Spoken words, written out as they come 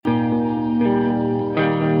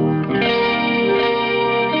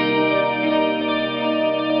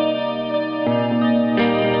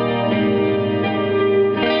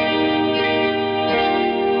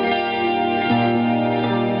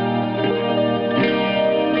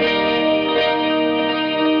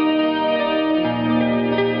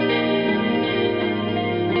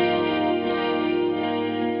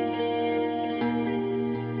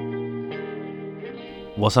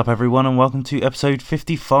What's up, everyone, and welcome to episode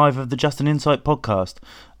 55 of the Just an Insight podcast.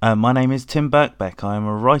 My name is Tim Birkbeck. I am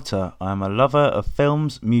a writer. I am a lover of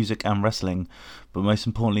films, music, and wrestling. But most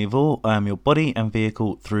importantly of all, I am your body and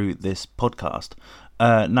vehicle through this podcast.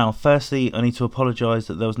 Now, firstly, I need to apologise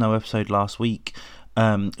that there was no episode last week.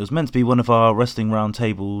 It was meant to be one of our wrestling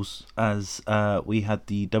roundtables, as we had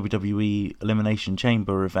the WWE Elimination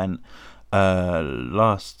Chamber event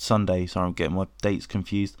last Sunday. Sorry, I'm getting my dates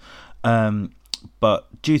confused.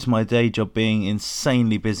 But due to my day job being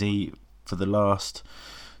insanely busy for the last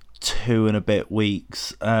 2 and a bit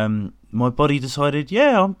weeks, my body decided,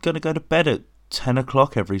 I'm going to go to bed at 10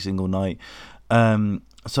 o'clock every single night.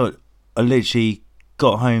 So I literally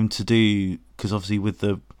got home to do, because obviously with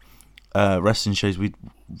the wrestling shows we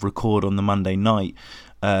record on the Monday night,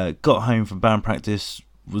 got home from band practice,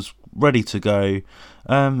 was ready to go,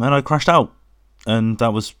 and I crashed out. And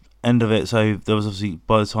that was end of it. So there was obviously,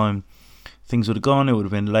 by the time things would have gone, it would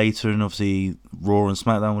have been later, and obviously Raw and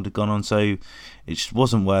SmackDown would have gone on, so it just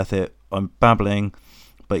wasn't worth it. I'm babbling,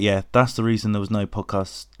 but yeah, that's the reason there was no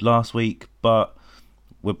podcast last week. But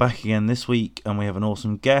we're back again this week, and we have an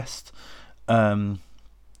awesome guest on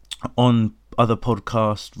other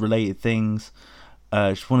podcast related things.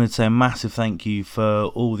 Just wanted to say a massive thank you for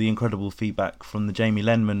all the incredible feedback from the Jamie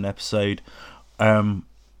Lenman episode. It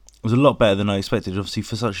was a lot better than I expected. Obviously,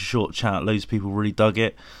 for such a short chat, loads of people really dug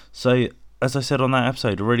it. So as I said on that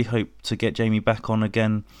episode, I really hope to get Jamie back on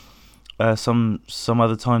again some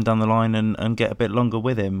other time down the line and get a bit longer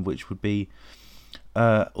with him, which would be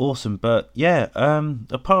awesome. But yeah,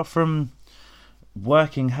 apart from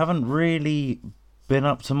working, haven't really been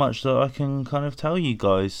up to much that I can kind of tell you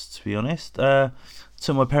guys, to be honest.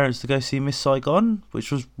 Took my parents to go see Miss Saigon,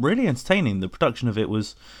 which was really entertaining. The production of it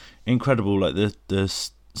was incredible. Like the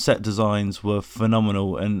set designs were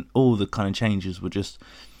phenomenal, and all the kind of changes were just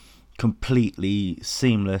completely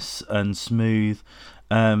seamless and smooth.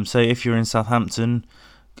 So if you're in Southampton,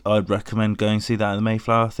 I'd recommend going to see that at the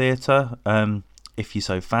Mayflower Theatre. If you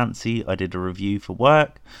so fancy, I did a review for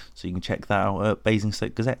work, so you can check that out at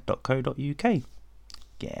basingstokegazette.co.uk.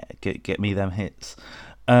 Yeah, get me them hits.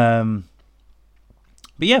 But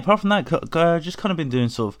yeah, apart from that, just kind of been doing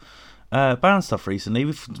sort of band stuff recently.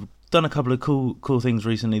 We've done a couple of cool things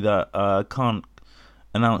recently that I can't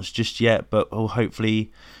announce just yet, but will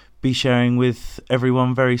hopefully be sharing with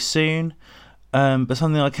everyone very soon. But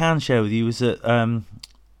something I can share with you is that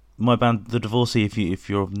my band, The Divorcee, if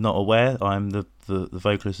you're not aware, I'm the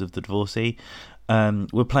vocalist of The Divorcee.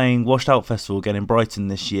 We're playing Washed Out Festival again in Brighton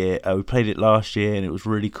this year. We played it last year and it was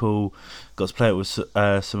really cool. Got to play it with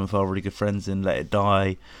some of our really good friends in Let It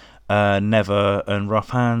Die, Never and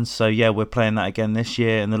Rough Hands. So yeah, we're playing that again this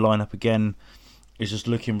year, and the lineup again is just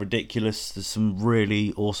looking ridiculous. There's some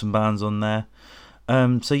really awesome bands on there.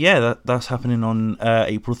 So yeah, that's happening on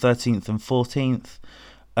April 13th and 14th.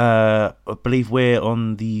 I believe we're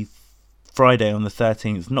on the Friday on the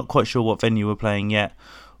 13th. Not quite sure what venue we're playing yet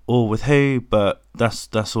or with who, but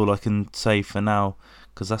that's all I can say for now,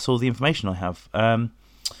 because that's all the information I have.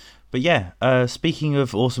 But yeah, speaking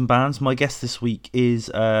of awesome bands, my guest this week is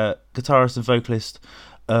guitarist and vocalist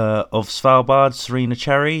of Svalbard, Serena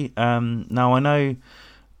Cherry. Now, I know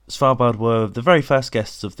Svalbard were the very first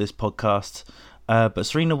guests of this podcast, but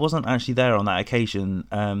Serena wasn't actually there on that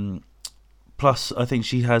occasion. Plus, I think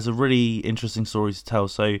she has a really interesting story to tell,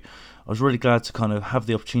 so I was really glad to kind of have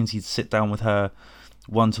the opportunity to sit down with her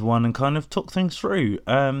one-to-one and kind of talk things through.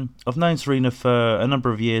 I've known Serena for a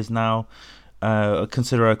number of years now. I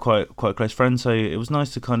consider her quite a close friend, so it was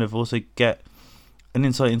nice to kind of also get an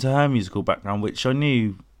insight into her musical background, which I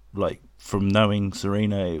knew, like, from knowing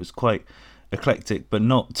Serena, it was quite eclectic, but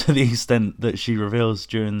not to the extent that she reveals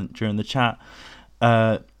during the chat.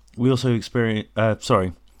 We also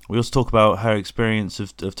talk about her experience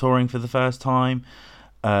of touring for the first time,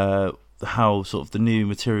 how sort of the new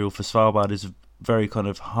material for Svalbard is very kind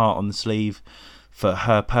of heart on the sleeve for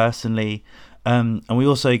her personally. And we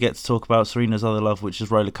also get to talk about Serena's other love, which is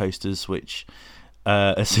roller coasters, which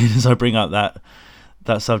as soon as I bring up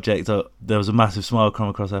that subject, there was a massive smile come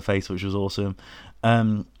across her face, which was awesome.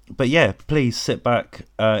 But yeah, please sit back,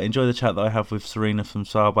 enjoy the chat that I have with Serena from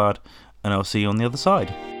Svalbard, and I'll see you on the other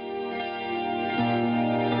side.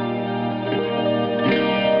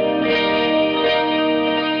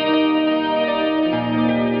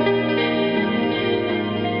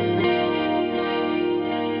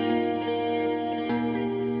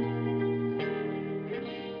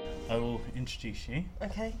 I will introduce you.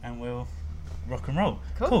 Okay. And we'll rock and roll.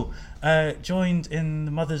 Cool. Joined in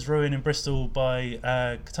the Mother's Ruin in Bristol by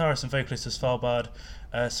guitarist and vocalist of Svalbard,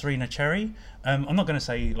 Serena Cherry. I'm not going to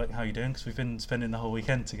say like how you're doing, because we've been spending the whole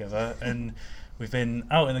weekend together, and we've been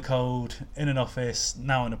out in the cold, in an office,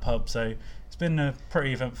 now in a pub. So it's been a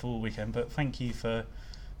pretty eventful weekend. But thank you for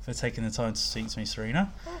taking the time to speak to me,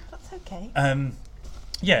 Serena. Oh, that's okay.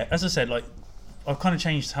 Yeah, as I said, like I've kind of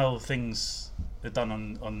changed how things are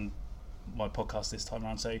done on my podcast this time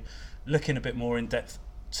around. So looking a bit more in depth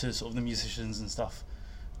to sort of the musicians and stuff,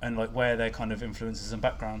 and like where their kind of influences and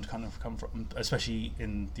background kind of come from, especially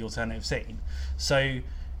in the alternative scene. So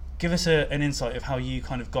give us an insight of how you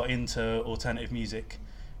kind of got into alternative music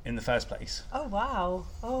in the first place. Oh wow!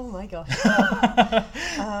 Oh my gosh!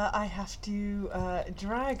 I have to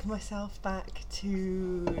drag myself back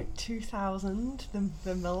to 2000,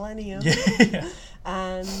 the millennium,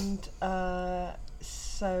 and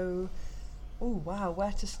so. Oh wow,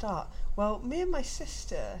 where to start? Well, me and my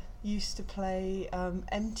sister used to play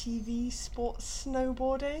MTV Sports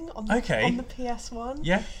Snowboarding on the PS1.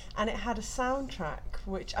 Yeah. And it had a soundtrack,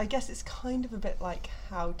 which I guess it's kind of a bit like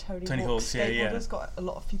how Tony Hawk's Skateboarders got a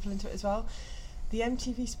lot of people into it as well. The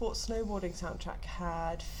MTV Sports Snowboarding soundtrack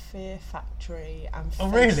had Fear Factory and Oh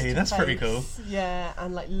really? That's pretty cool. Yeah,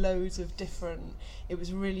 and like loads of different. It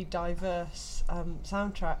was a really diverse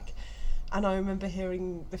soundtrack. And I remember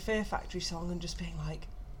hearing the Fear Factory song and just being like,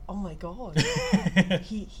 oh my god,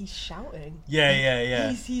 he's shouting.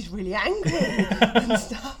 Yeah. He's really angry and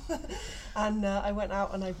stuff. And I went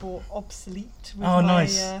out and I bought Obsolete with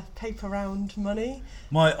my paper round money.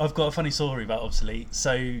 I've got a funny story about Obsolete.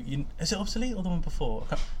 So, is it Obsolete or the one before?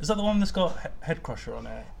 Is that the one that's got Head Crusher on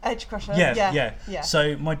it? Edge Crusher. Yeah.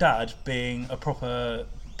 So my dad, being a proper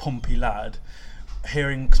Pompey lad,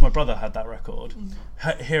 because my brother had that record,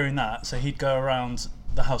 hearing that, so he'd go around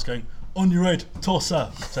the house going, "On your head,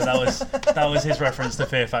 tosser." So that was his reference to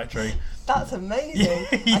Fear Factory. That's amazing.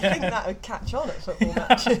 I think that would catch on at football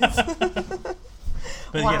matches.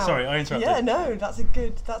 But wow. Yeah, sorry, I interrupted. Yeah, no, that's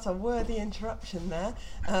a worthy interruption there.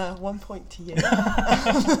 1 point to you.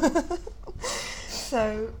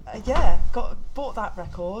 So bought that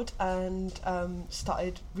record and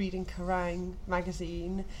started reading Kerrang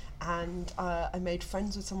magazine, and I made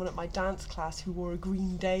friends with someone at my dance class who wore a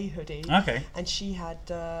Green Day hoodie. Okay. And she had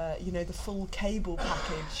the full cable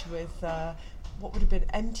package with what would have been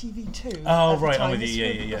MTV2. Oh right, I'm with you.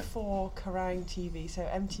 Yeah. Before Kerrang TV, so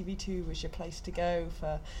MTV2 was your place to go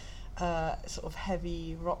for sort of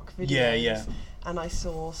heavy rock videos. Yeah. And I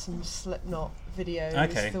saw some Slipknot videos.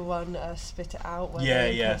 Okay. The one Spit It Out where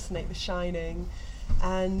they impersonate The Shining,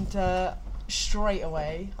 and straight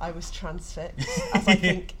away I was transfixed, as I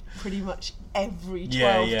think pretty much every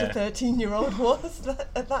 12 to 13-year-old was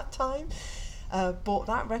at that time. Bought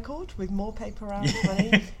that record with more paper round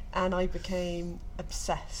money, and I became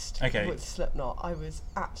obsessed with Slipknot. I was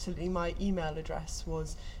absolutely, my email address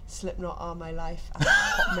was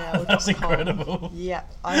slipknotaremylife@hotmail.com. That's incredible. Yeah,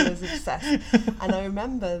 I was obsessed. And I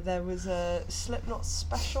remember there was a Slipknot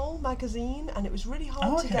special magazine, and it was really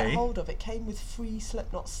hard to get hold of. It came with free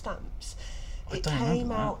Slipknot stamps. It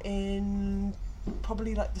came out in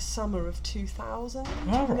probably like the summer of 2000,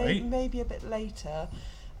 maybe a bit later.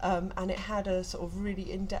 And it had a sort of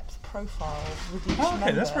really in-depth profile with each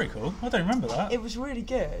member. That's pretty cool. I don't remember that. It was really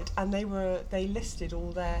good, and they listed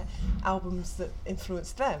all their albums that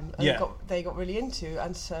influenced them and they got really into,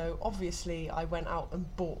 and so obviously I went out and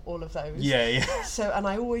bought all of those. Yeah. So, and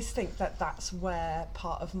I always think that that's where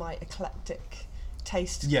part of my eclectic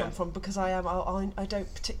taste come from, because I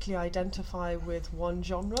don't particularly identify with one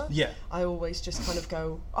genre. Yeah. I always just kind of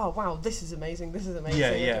go, oh wow, this is amazing.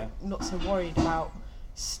 Yeah. I'm not so worried about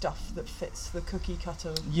stuff that fits the cookie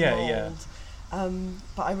cutter mold.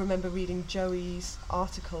 But I remember reading Joey's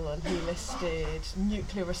article, and he listed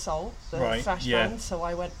Nuclear Assault, the thrash band. So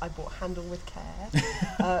I bought Handle with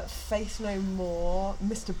Care, Faith No More,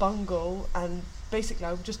 Mr. Bungle, and basically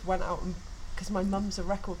I just went out and, because my mum's a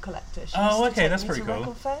record collector. She used to take that's me pretty to cool.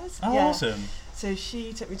 Record fairs. Awesome. So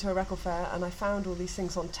she took me to a record fair, and I found all these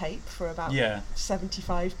things on tape for about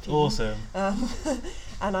 75p. Awesome.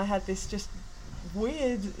 And I had this just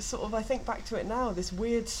weird sort of, I think back to it now, this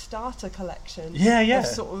weird starter collection of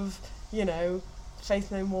sort of,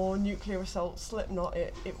 Faith No More, Nuclear Assault, Slipknot.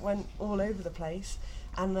 It went all over the place,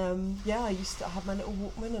 and I used to have my little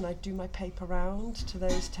Walkman, and I'd do my paper round to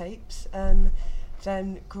those tapes, and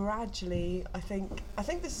then gradually I think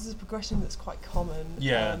this is a progression that's quite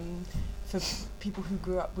common for people who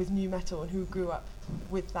grew up with new metal and who grew up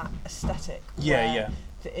with that aesthetic.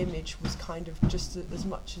 The image was kind of just as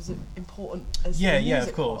much as important as the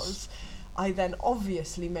music was. I then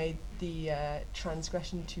obviously made the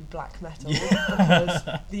transgression to black metal because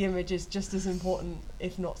the image is just as important,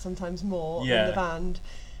 if not sometimes more, in the band.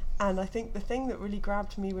 And I think the thing that really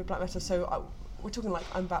grabbed me with black metal, so we're talking like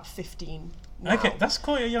I'm about 15 now. Okay, that's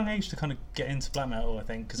quite a young age to kind of get into black metal, I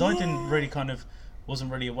think, because I didn't really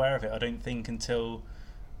wasn't really aware of it, I don't think, until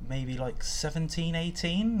maybe like 17,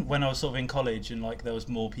 18, when I was sort of in college, and like there was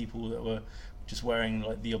more people that were just wearing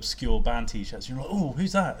like the obscure band t-shirts. You're like, oh,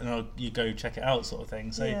 who's that? And you go check it out, sort of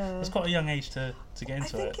thing. So that's quite a young age to get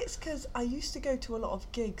into it. I think it's because I used to go to a lot of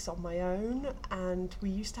gigs on my own, and we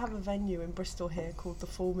used to have a venue in Bristol here called the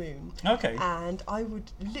Full Moon. Okay. And I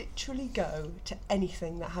would literally go to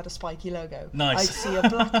anything that had a spiky logo. Nice. I'd see a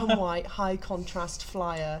black and white high contrast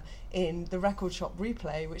flyer in the Record Shop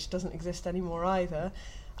Replay, which doesn't exist anymore either,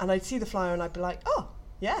 and I'd see the flyer and I'd be like, oh,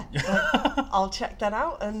 yeah, like, I'll check that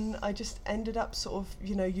out. And I just ended up sort of,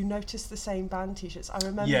 you notice the same band t-shirts. I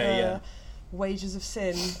remember Wages of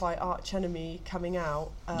Sin by Arch Enemy coming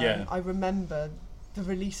out. I remember the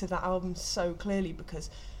release of that album so clearly,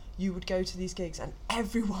 because you would go to these gigs and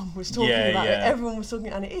everyone was talking about it. Everyone was talking,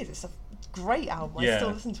 and it's a great album. I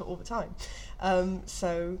still listen to it all the time.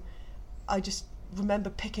 So I just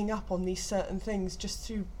remember picking up on these certain things just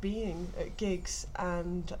through being at gigs.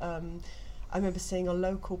 And I remember seeing a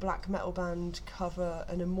local black metal band cover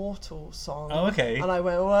an Immortal song. Oh, okay. And I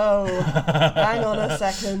went, whoa, hang on a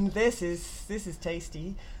second, this is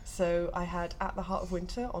tasty. So I had At the Heart of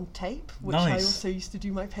Winter on tape, which I also used to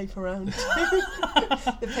do my paper round.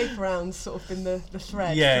 The paper round's sort of been the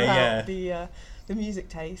thread throughout the music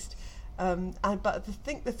taste. But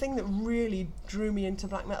the thing that really drew me into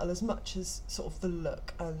black metal, as much as sort of the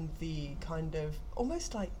look and the kind of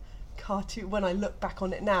almost like cartoon, when I look back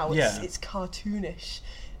on it now, it's cartoonish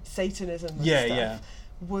Satanism and stuff,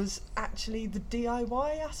 was actually the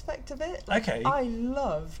DIY aspect of it. Like, I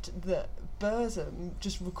loved that Burzum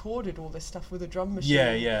just recorded all this stuff with a drum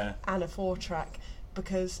machine and a 4-track,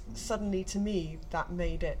 because suddenly to me that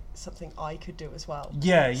made it something I could do as well.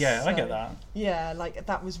 So, I get that. Yeah, like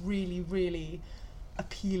that was really, really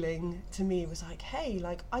appealing to me. It was like, hey,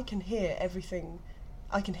 like I can hear everything.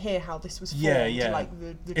 I can hear how this was formed. Like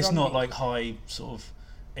the it's not like high sort of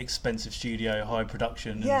expensive studio, high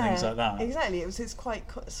production and things like that. Exactly. It's quite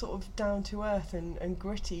sort of down to earth and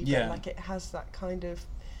gritty, but like it has that kind of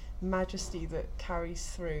majesty that carries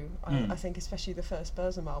through. I think especially the first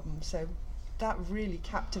Burzum album. So that really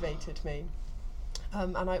captivated me.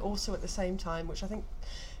 And I also at the same time, which I think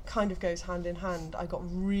kind of goes hand in hand, I got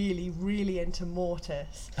really, really into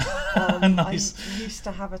Mortis. Nice. I used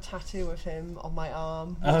to have a tattoo of him on my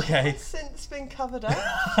arm, which has since been covered up.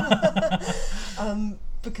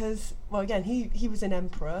 Because, well, again, he was in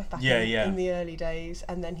Emperor back in the early days,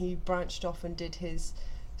 and then he branched off and did his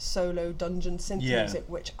solo dungeon synth music,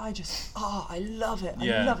 which I just, I love it.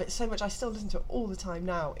 I love it so much. I still listen to it all the time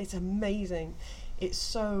now. It's amazing. It's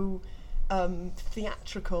so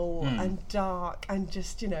theatrical and dark, and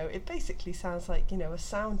just, it basically sounds like, a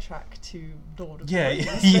soundtrack to Lord of the Rings.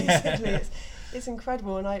 Basically, it's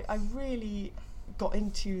incredible, and I really got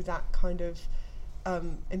into that kind of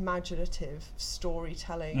imaginative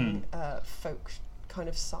storytelling, folk kind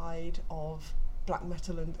of side of black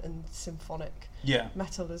metal and symphonic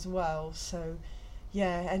metal as well. So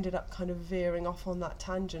ended up kind of veering off on that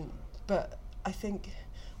tangent, but I think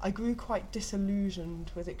I grew quite disillusioned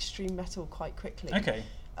with extreme metal quite quickly.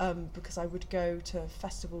 Because I would go to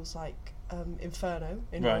festivals like Inferno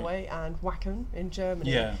in Norway and Wacken in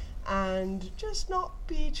Germany, and just not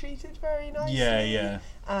be treated very nicely.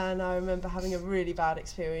 And I remember having a really bad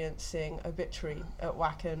experience seeing Obituary at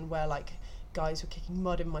Wacken, where like guys were kicking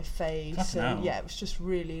mud in my face, and it was just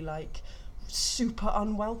really like super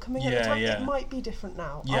unwelcoming at the time. It might be different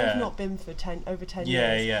now. I've not been for over 10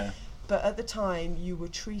 years. But at the time, you were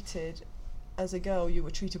treated, as a girl,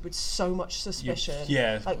 with so much suspicion.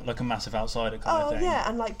 Like a massive outsider kind of thing.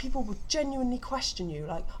 And like people would genuinely question you,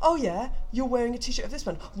 like, oh yeah, you're wearing a t-shirt of this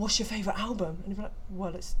band, what's your favourite album? And you'd be like,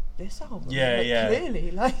 well, it's this album.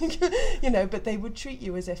 Clearly, like, but they would treat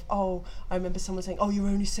you as if, I remember someone saying, oh, you're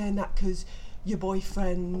only saying that because your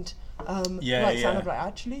boyfriend likes that. And I'm like,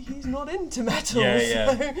 actually, he's not into metal.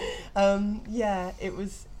 So, it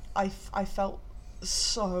was, I felt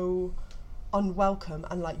so unwelcome,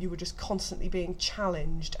 and like you were just constantly being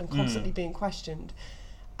challenged and constantly being questioned,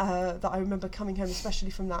 that I remember coming home,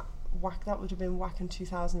 especially from that would have been Wacken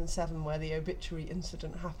 2007, where the Obituary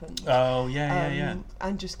incident happened.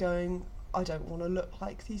 And just going, I don't want to look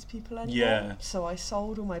like these people anymore. So I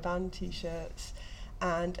sold all my band t-shirts.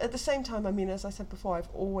 And at the same time, I mean, as I said before, I've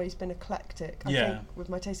always been eclectic. I think with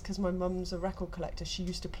my taste, because my mum's a record collector, she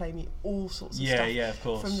used to play me all sorts of stuff, of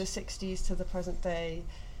course, from the 60s to the present day.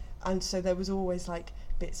 And so there was always like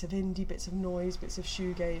bits of indie, bits of noise, bits of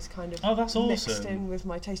shoegaze kind of mixed in with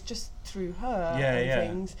my taste, just through her and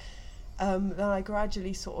things. Then I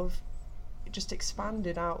gradually sort of just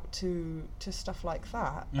expanded out to stuff like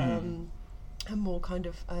that. And more kind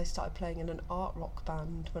of, I started playing in an art rock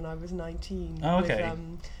band when I was 19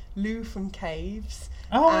 with Lou from Caves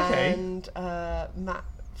and Matt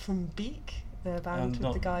from Beak, the band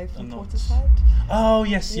with the guy from Portishead. Oh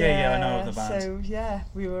yes, yeah, I know of the band. So yeah,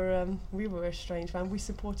 we were a strange band. We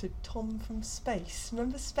supported Tom from Space.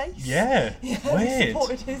 Remember Space? Yeah, weird. We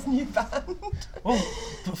supported his new band. Well,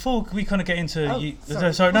 before we kind of get into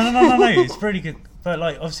sorry, no, it's really good. But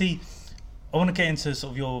like, obviously, I want to get into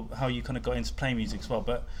sort of how you kind of got into playing music as well.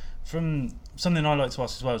 But from something I like to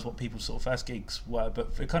ask as well is what people's sort of first gigs were.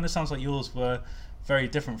 But it kind of sounds like yours were very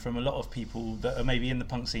different from a lot of people that are maybe in the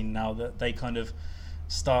punk scene now, that they kind of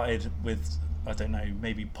started with, I don't know,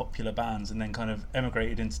 maybe popular bands and then kind of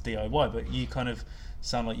emigrated into DIY, but you kind of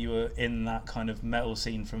sound like you were in that kind of metal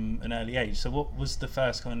scene from an early age. So what was the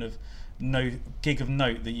first kind of gig of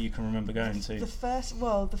note that you can remember going to? The first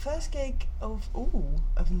gig of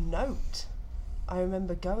note I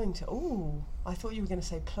remember going to, I thought you were going to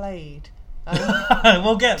say played.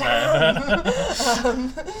 We'll get there.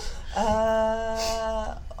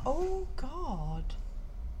 Oh God.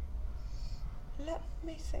 Let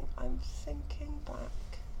me think. I'm thinking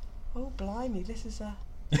back. Oh blimey, this is a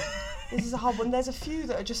hard one. There's a few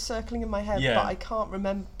that are just circling in my head, but I can't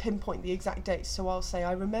pinpoint the exact dates. So I'll say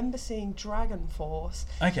I remember seeing Dragon Force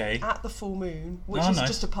at the Full Moon, which is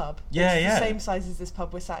just a pub. It's the same size as this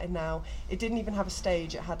pub we're sat in now. It didn't even have a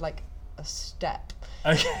stage. It had like a step.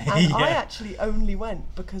 And I actually only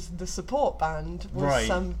went because the support band was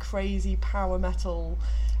some crazy power metal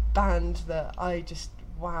band that I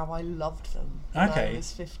loved them. When I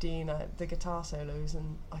was 15, the guitar solos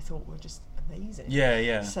and I thought were just amazing.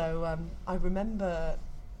 So I remember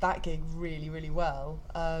that gig really, really well.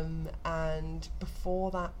 And before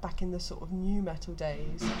that, back in the sort of new metal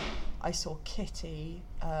days, I saw Kitty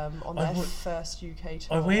on their first UK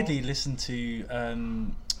tour. I weirdly listened to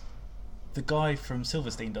the guy from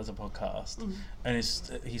Silverstein does a podcast, and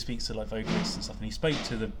he speaks to like vocalists and stuff, and he spoke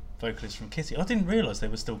to the vocalist from Kitty. I didn't realise they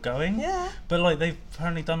were still going. But like they've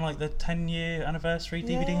apparently done like the 10-year anniversary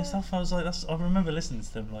DVD and stuff. I was like, I remember listening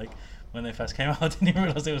to them like when they first came out. I didn't even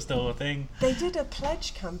realise it was still a thing. They did a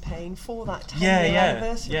pledge campaign for that 10-year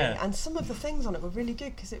anniversary, and some of the things on it were really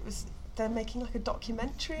good because they're making like a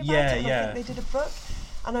documentary about it. And I think they did a book.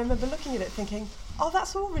 And I remember looking at it thinking,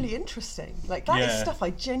 that's all really interesting. Like, that is stuff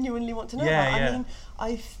I genuinely want to know about. I mean,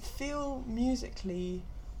 I feel musically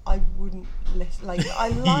I wouldn't listen. Like,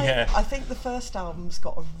 I think the first album's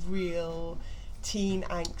got a real teen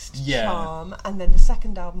angst charm. And then the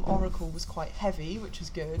second album, Oracle, was quite heavy, which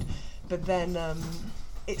was good. But then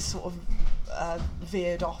it sort of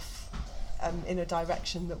veered off in a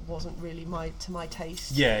direction that wasn't really to my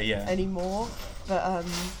taste anymore. But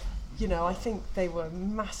I think they were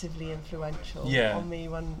massively influential on me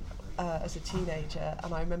when as a teenager,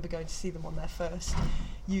 and I remember going to see them on their first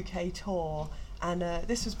UK tour. And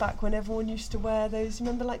this was back when everyone used to wear those,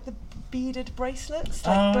 remember, like the beaded bracelets,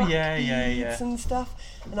 like black beads and stuff.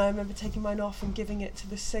 And I remember taking mine off and giving it to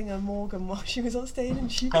the singer Morgan while she was on stage,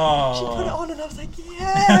 and she put it on, and I was like,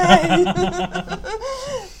 yay!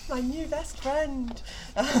 My new best friend.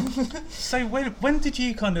 So when did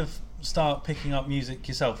you kind of start picking up music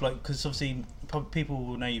yourself? Like, because obviously people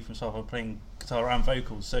will know you from stuff playing guitar and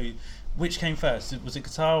vocals. So which came first? Was it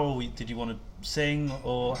guitar, or did you want to sing,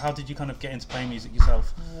 or how did you kind of get into playing music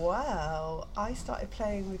yourself? Well, I started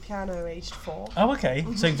playing the piano aged 4. Oh, okay.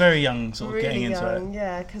 So very young, sort of really getting into young, it.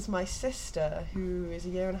 Yeah, because my sister, who is a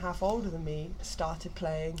year and a half older than me, started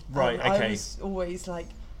playing. Right, okay. I was always like,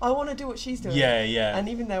 I want to do what she's doing. Yeah. And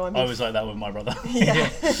even though I was like that with my brother.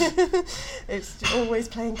 It's always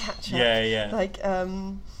playing catch up. Yeah. Like,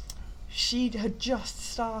 she had just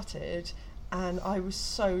started, and I was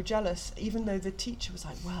so jealous, even though the teacher was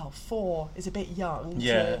like, well, 4 is a bit young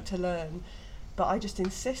to learn. But I just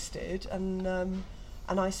insisted, and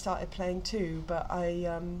I started playing too, but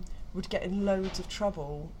I would get in loads of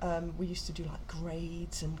trouble. We used to do like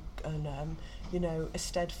grades and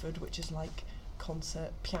Eisteddfod, which is like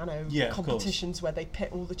concert piano competitions where they pit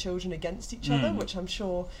all the children against each other, which I'm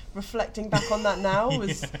sure, reflecting back on that now,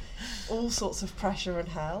 was all sorts of pressure and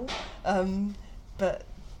hell. But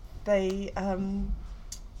they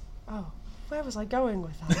where was I going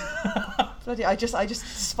with that? Bloody, I just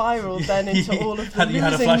spiraled then into all of the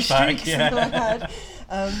losing streaks that I had.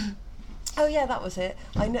 Oh yeah, that was it.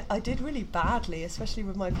 I did really badly, especially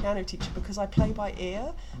with my piano teacher, because I play by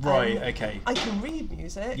ear. Right, okay. I can read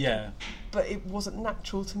music. Yeah. But it wasn't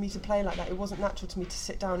natural to me to play like that. It wasn't natural to me to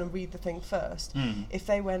sit down and read the thing first. If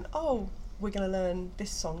they went, we're going to learn this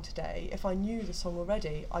song today, if I knew the song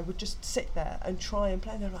already, I would just sit there and try and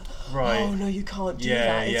play, and they're like, oh no, you can't do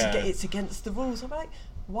that, it's against the rules. I'm like,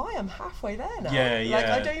 why? I'm halfway there now. Like,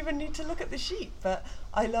 I don't even need to look at the sheet. But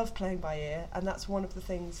I love playing by ear, and that's one of the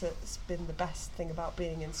things that's been the best thing about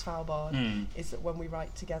being in Svalbard, is that when we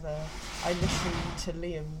write together, I listen to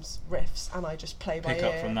Liam's riffs and I just play by ear. Pick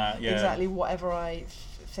up from that, exactly whatever I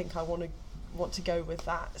think I want to go with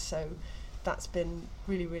that. So that's been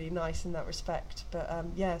really, really nice in that respect. But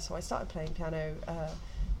so I started playing piano.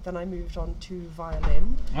 Then I moved on to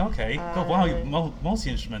violin. Okay. God, wow, you're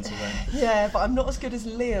multi-instrumental then. Yeah, but I'm not as good as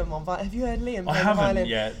Liam on violin. Have you heard Liam I haven't violin?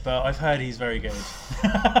 yet, but I've heard he's very good.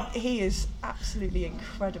 He is absolutely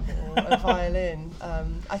incredible at violin.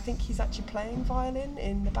 I think he's actually playing violin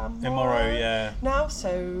in the band Morrow, now,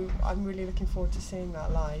 so I'm really looking forward to seeing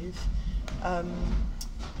that live.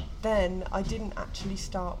 Then I didn't actually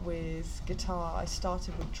start with guitar. I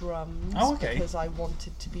started with drums because I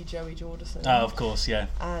wanted to be Joey Jordison. Oh, of course, yeah.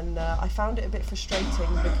 And I found it a bit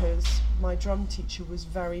frustrating because my drum teacher was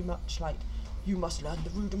very much like, you must learn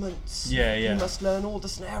the rudiments. You must learn all the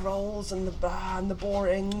snare rolls and the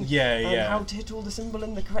boring. And how to hit all the cymbal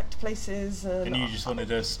in the correct places. And you just wanted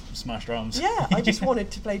to smash drums. Yeah, I just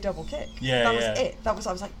wanted to play double kick. That was it. I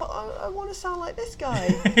was like, but I want to sound like this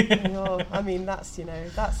guy. I mean, that's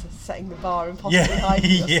setting the bar impossibly high for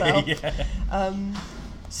yourself.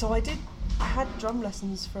 So I had drum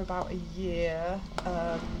lessons for about a year,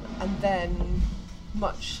 and then,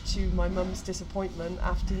 much to my mum's disappointment,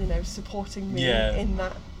 after supporting me in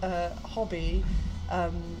that hobby,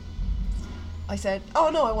 I said, oh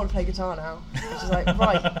no, I want to play guitar now. Which is like,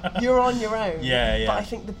 right, you're on your own. But I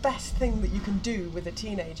think the best thing that you can do with a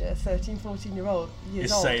teenager, 13, 14 years old,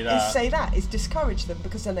 is discourage them,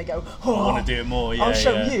 because then they go, I want to do it more. I'll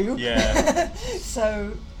show you.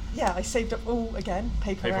 So I saved up all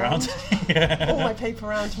paper round. All my paper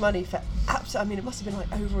round money for it must have been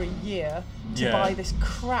like over a year to buy this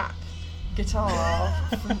crap guitar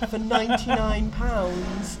for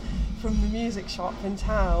 £99 from the music shop in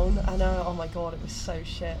town, and oh my god, it was so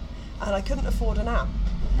shit. And I couldn't afford an amp,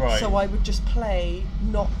 so I would just play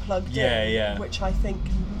not plugged in, which I think,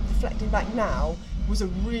 reflecting back now, was a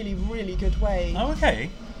really, really good way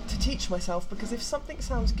to teach myself, because if something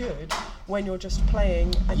sounds good when you're just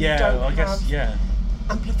playing and you don't have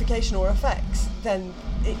amplification or effects, then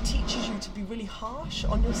it teaches you to be really harsh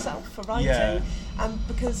on yourself for writing. And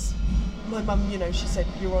because my mum, she said,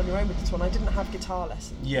 you're on your own with this one, I didn't have guitar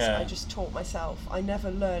lessons. I just taught myself. I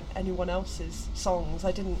never learned anyone else's songs.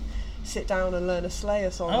 I didn't sit down and learn a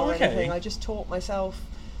Slayer song or anything. I just taught myself,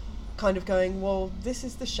 kind of going, well, this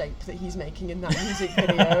is the shape that he's making in that music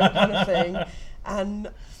video, kind of thing. And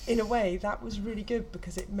in a way, that was really good,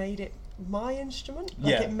 because it made it my instrument.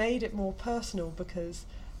 It made it more personal, because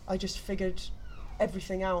I just figured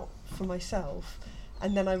everything out for myself.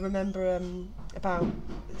 And then I remember about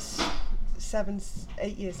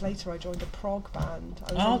 7-8 years later, I joined a prog band.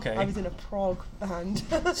 I was in a prog band.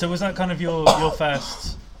 So was that kind of your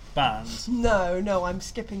first band? No, I'm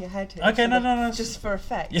skipping ahead here. Okay, no. Just for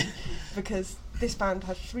effect. Because this band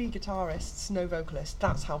had 3 guitarists, no vocalist.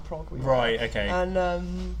 That's how prog we were. Right, okay. And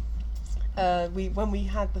when we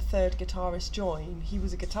had the 3rd guitarist join, he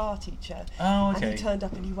was a guitar teacher. Oh, okay. And he turned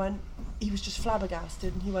up and he was just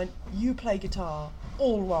flabbergasted, and he went, you play guitar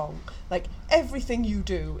all wrong. Like, everything you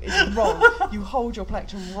do is wrong. You hold your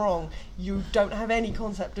plectrum wrong. You don't have any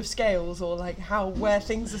concept of scales or like where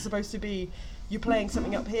things are supposed to be. You're playing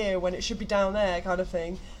something up here when it should be down there, kind of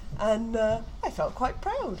thing. And I felt quite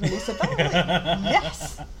proud when he said that. I was like,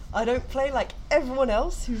 yes, I don't play like everyone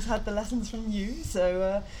else who's had the lessons from you.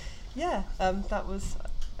 So that was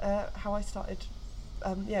how I started.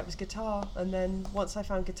 It was guitar, and then once I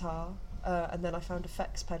found guitar, and then I found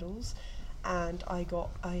effects pedals, and I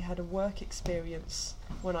had a work experience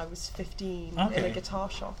when I was 15 in a guitar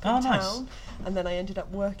shop in town, and then I ended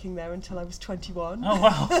up working there until I was 21. Oh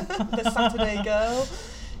wow! The Saturday girl,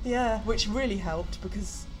 which really helped,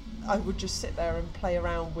 because I would just sit there and play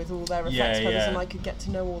around with all their effects pedals, and I could get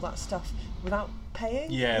to know all that stuff without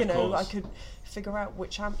paying. I could figure out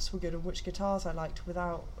which amps were good and which guitars I liked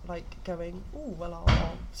without like going, oh well,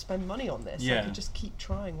 I'll spend money on this. I could just keep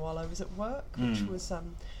trying while I was at work, which was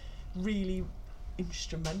really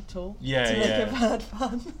instrumental to make a bad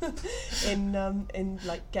fun in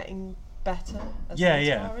like getting better as a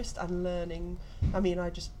guitarist and learning. I mean,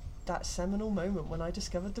 that seminal moment when I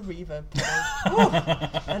discovered the reverb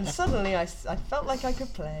pedal, and suddenly I felt like I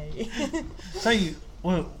could play. So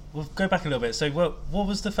we'll go back a little bit. So what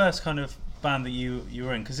was the first kind of band that you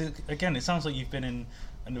were in? Because it sounds like you've been in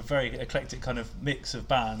and a very eclectic kind of mix of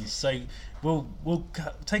bands. So we'll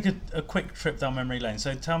take a quick trip down memory lane.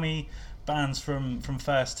 So tell me bands from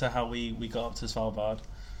first to how we got up to Svalbard.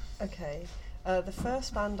 Okay. The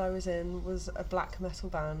first band I was in was a black metal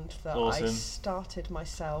band that Awesome. I started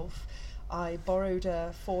myself. I borrowed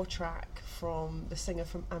a 4-track from the singer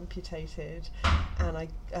from Amputated, and I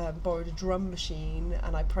borrowed a drum machine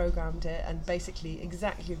and I programmed it, and basically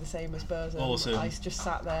exactly the same as Burzum. Awesome. I just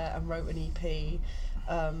sat there and wrote an EP.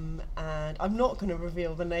 And I'm not going to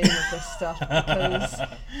reveal the name of this stuff because,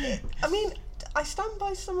 I mean, I stand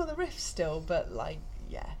by some of the riffs still, but like,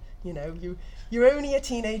 yeah, you know, you're only a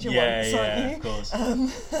teenager once, aren't you? Of course.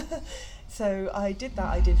 So I did that.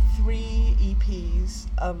 I did 3 EPs,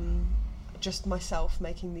 just myself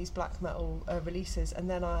making these black metal releases, and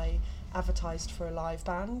then I advertised for a live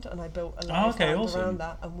band, and I built a live band awesome. around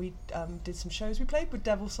that, and we did some shows. We played with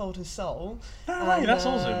Devil Sold His Soul, Right, that's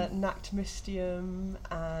awesome. Nact Mystium,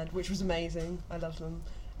 and which was amazing. I loved them.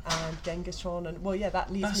 And Gengistron, and well, yeah,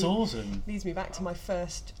 that leads me back to my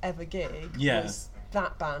first ever gig. Yeah. Was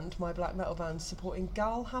that band, my black metal band, supporting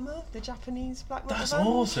Galhammer, the Japanese black metal That's band.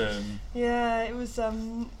 awesome. Yeah, it was.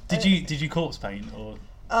 Did you corpse paint or?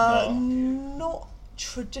 Not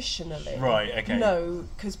traditionally. Right. Okay. No,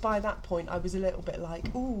 because by that point I was a little bit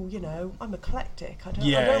like, ooh, you know, I'm eclectic. I don't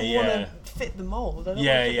want to fit the mould. I don't want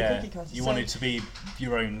to fit the cookie cutter. You want it to be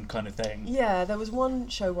your own kind of thing. Yeah, there was one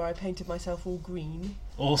show where I painted myself all green.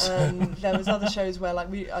 Awesome. There was other shows where like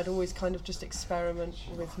I'd always kind of just experiment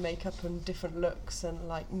with makeup and different looks, and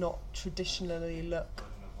like not traditionally look,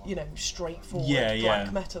 you know, straightforward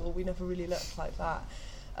black metal. We never really looked like that.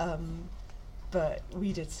 But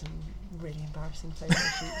we did some really embarrassing photo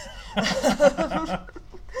shoots.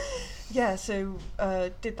 Yeah, so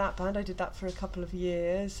did that band. I did that for a couple of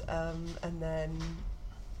years, and then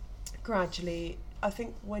gradually, I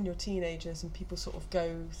think when you're teenagers and people sort of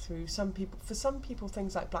go through, for some people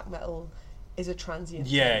things like black metal is a transient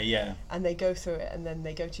thing, and they go through it, and then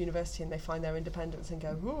they go to university and they find their independence and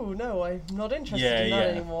go, ooh, no, I'm not interested in that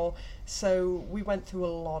anymore. So we went through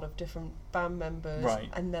a lot of different band members,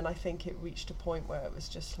 and then I think it reached a point where it was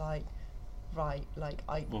just like, right, like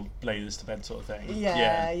we'll lay this to bed sort of thing.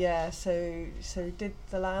 So did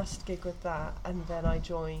the last gig with that, and then I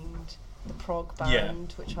joined the prog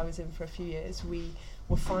band, which I was in for a few years. We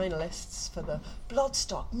were finalists for the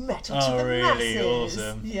Bloodstock Metal to the really? Masses.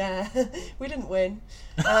 Awesome. Yeah, we didn't win.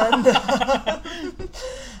 And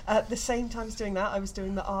at the same time as doing that, I was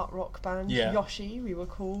doing the art rock band Yoshi, we were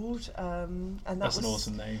called, and that's an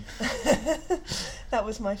awesome name. That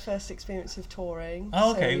was my first experience of touring.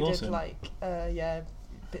 Oh, okay, so we awesome. did like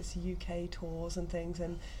bits of UK tours and things,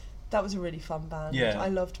 and that was a really fun band. Yeah. I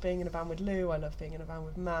loved being in a band with Lou, I loved being in a band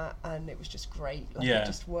with Matt, and it was just great. It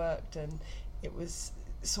just worked, and it was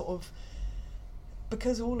sort of,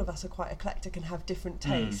 because all of us are quite eclectic and have different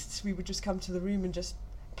tastes, we would just come to the room and just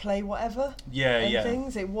play whatever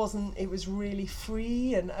things. It was really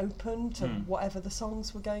free and open to whatever the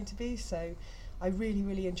songs were going to be, so I really,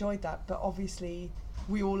 really enjoyed that. But obviously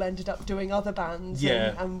we all ended up doing other bands,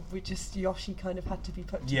 and we just, Yoshi kind of had to be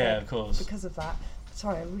put to bed of course, because of that.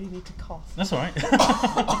 Sorry, I really need to cough. That's alright.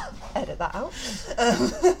 Edit that out.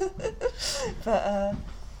 But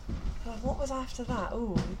what was after that?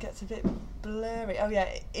 Oh, it gets a bit blurry. Oh yeah,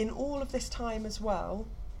 in all of this time as well,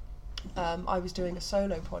 I was doing a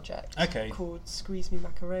solo project called Squeeze Me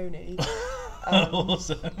Macaroni,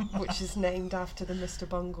 awesome. which is named after the Mr.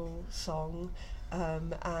 Bungle song,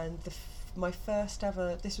 and my first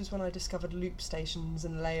ever, this was when I discovered loop stations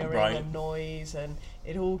and layering and noise, and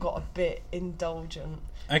it all got a bit indulgent.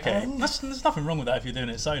 There's nothing wrong with that if you're doing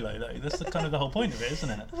it solo though. That's the kind of the whole point of it, isn't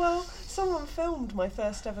it? Well, someone filmed my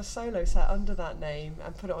first ever solo set under that name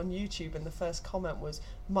and put it on YouTube, and the first comment was,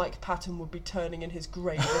 Mike Patton would be turning in his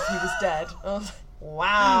grave if he was dead. I was like,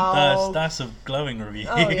 wow. That's a glowing review.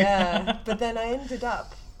 Oh yeah. But then I ended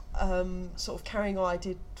up sort of carrying on. I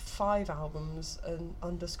did 5 albums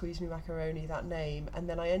under Squeeze Me Macaroni, that name, and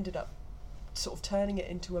then I ended up sort of turning it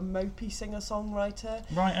into a mopey singer-songwriter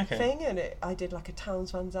thing, and I did like a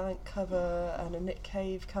Townes Van Zandt cover and a Nick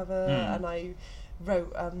Cave cover, and I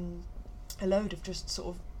wrote a load of just sort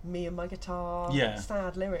of me and my guitar,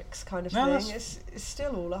 sad lyrics kind of thing. It's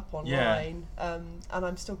still all up online, and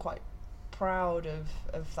I'm still quite proud of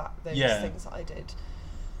those things that I did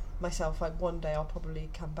myself. Like one day I'll probably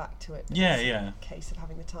come back to it. A case of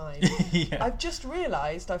having the time. I've just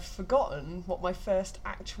realised I've forgotten what my first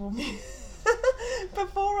actual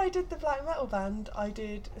before I did the black metal band, I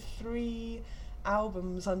did 3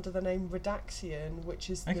 albums under the name Redaxion, which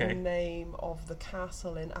is the name of the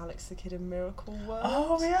castle in Alex the Kid in Miracle World.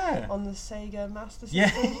 Oh yeah. On the Sega Master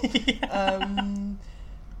System.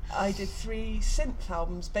 I did 3 synth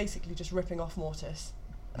albums, basically just ripping off Mortis.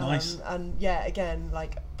 Nice. And yeah, again,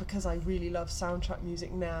 like, because I really love soundtrack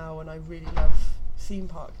music now, and I really love theme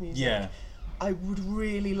park music. Yeah. I would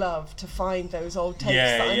really love to find those old tapes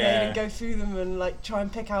that I made and go through them and like try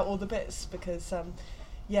and pick out all the bits, because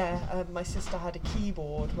my sister had a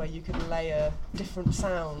keyboard where you could layer different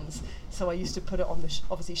sounds, so I used to put it on the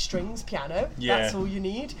obviously strings piano. That's all you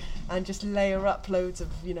need, and just layer up loads of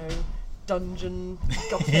dungeon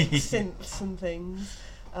gothic synths and things.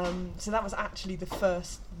 So that was actually the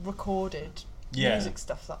first recorded music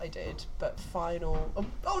stuff that I did. But final,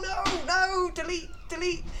 oh no,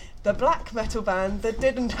 delete. The black metal band that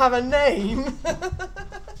didn't have a name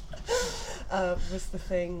was the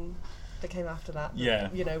thing that came after that.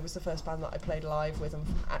 Was the first band that I played live with and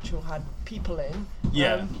actually had people in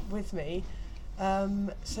with me.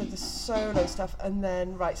 So the solo stuff, and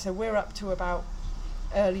then so we're up to about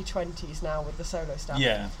early 20s now with the solo stuff.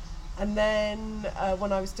 And then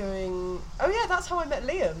when I was doing that's how I met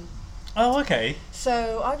Liam. Oh, okay.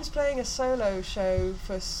 So I was playing a solo show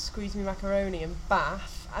for Squeeze Me Macaroni in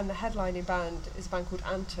Bath, and the headlining band is a band called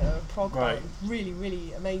Anta, a prog band, really,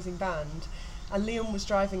 really amazing band. And Liam was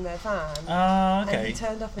driving their van. Ah, okay. And he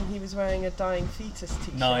turned up and he was wearing a Dying Fetus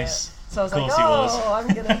t-shirt. Nice. So I was like, I'm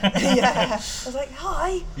gonna, I was like,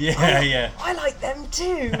 hi. Yeah. I like them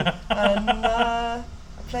too. And I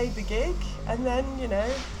played the gig, and then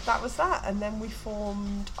that was that. And then we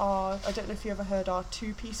formed I don't know if you ever heard our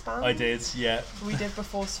 2-piece band. I did, yeah. We did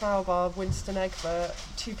before Svalbard, Winston Egbert,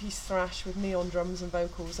 2-piece thrash with me on drums and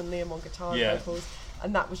vocals and Liam on guitar and vocals,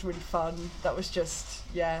 and that was really fun. That was just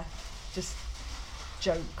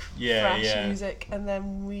joke thrash music. And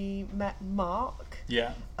then we met Mark.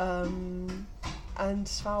 And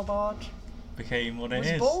Svalbard became what it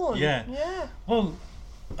is. Born. Yeah. Well,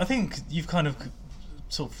 I think you've kind of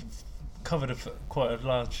sort of covered quite a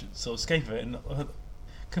large sort of scape of it, and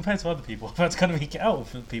compared to other people, I've had to kind of eke it out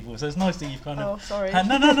for people. So it's nice that you've kind of. Oh, sorry.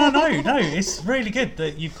 No. It's really good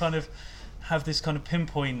that you've kind of have this kind of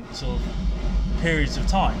pinpoint sort of periods of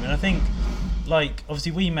time, and I think, like,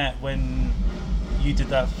 obviously we met when you did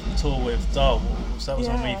that tour with Darwolves. That was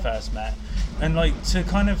when we first met, and like to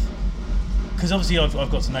kind of, because obviously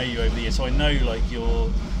I've got to know you over the years, so I know like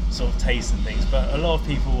your sort of taste and things, but a lot of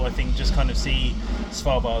people I think just kind of see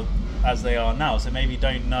Svalbard as they are now, so maybe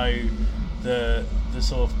don't know the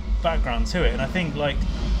sort of background to it. And I think, like,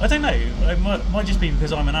 I don't know, it might just be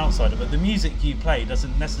because I'm an outsider, but the music you play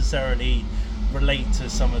doesn't necessarily relate to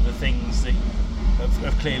some of the things that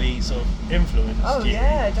have clearly sort of influenced you. Oh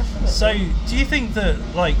yeah, definitely. So do you think that,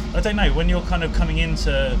 like, I don't know, when you're kind of coming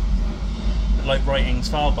into like writing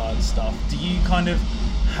Svalbard stuff, do you kind of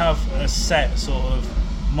have a set sort of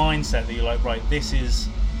mindset that you're like, right,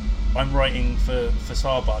 I'm writing for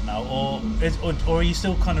Svalbard now, or are you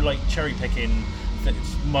still kind of like cherry picking?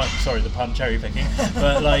 Sorry, the pun, cherry picking,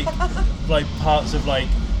 but like parts of like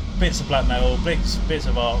bits of black metal, bits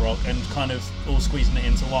of art rock, and kind of all squeezing it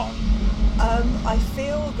into one. I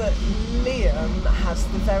feel that Liam has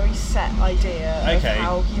the very set idea of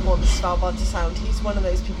how he wants Svalbard to sound. He's one of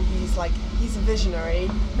those people. He's a visionary.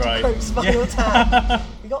 To quote Spinal Tap.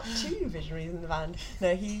 We got 2 visionaries in the band.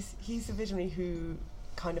 No, he's a visionary who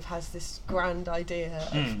kind of has this grand idea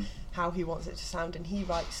of how he wants it to sound, and he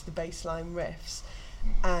writes the bassline riffs.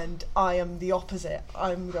 And I am the opposite.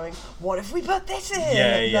 I'm going, what if we put this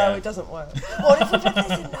in? No, it doesn't work. What if we put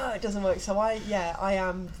this in? No, it doesn't work. So I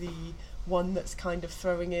am the one that's kind of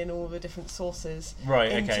throwing in all the different sources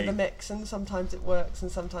into the mix, and sometimes it works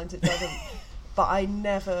and sometimes it doesn't. But I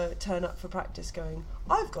never turn up for practice going,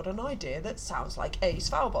 I've got an idea that sounds like a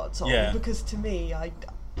Svalbard song, because to me, I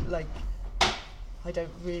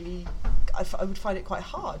don't really. I would find it quite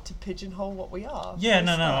hard to pigeonhole what we are.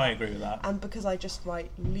 I agree with that. And because I just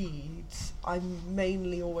write leads, I'm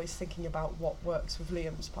mainly always thinking about what works with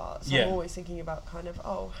Liam's parts. So I'm always thinking about kind of,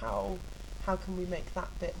 how can we make that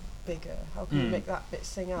bit bigger? How can we make that bit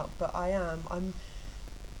sing out? But I'm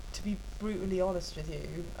to be brutally honest with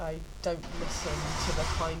you, I don't listen to the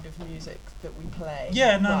kind of music that we play.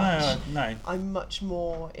 No. I'm much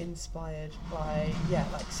more inspired by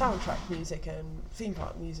like soundtrack music and theme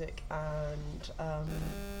park music and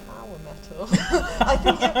power metal.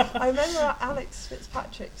 I remember Alex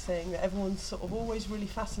Fitzpatrick saying that everyone's sort of always really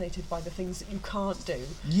fascinated by the things that you can't do.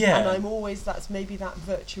 And I'm always, that's maybe that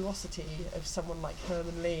virtuosity of someone like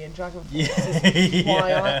Herman Lee and Dragon Force is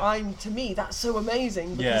why I'm to me that's so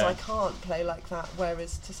amazing, because I can't play like that,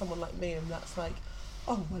 whereas to someone like Liam that's like,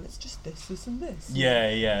 oh well, it's just this and this.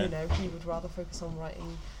 He would rather focus on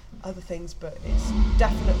writing other things, but it's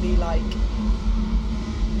definitely like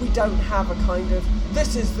we don't have a kind of,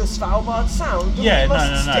 this is the Svalbard sound. Yeah, we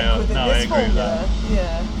must stick within I this agree with formula. that.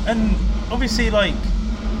 Yeah. And obviously, like,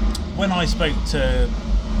 when I spoke to,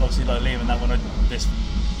 obviously, like, Liam and that when this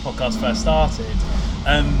podcast first started,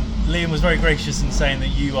 Liam was very gracious in saying that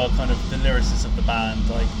you are kind of the lyricist of the band,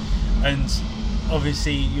 like, and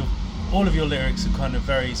obviously all of your lyrics are kind of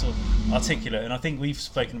very sort of articulate, and I think we've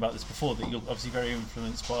spoken about this before, that you're obviously very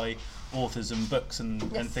influenced by authors and books and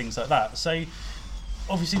things like that. So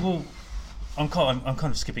obviously, well, I'm kind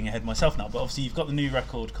of skipping ahead myself now, but obviously you've got the new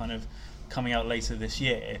record kind of coming out later this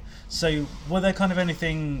year. So were there kind of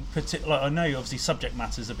anything particular, like, I know obviously subject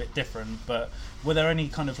matter's a bit different, but were there any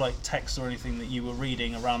kind of like text or anything that you were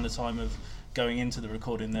reading around the time of going into the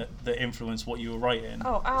recording that influenced what you were writing?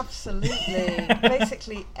 Oh, absolutely.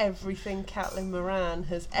 Basically everything Caitlin Moran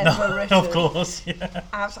has ever written. Of course, yeah.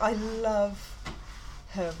 I love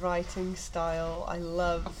her writing style. I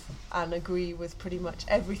love and agree with pretty much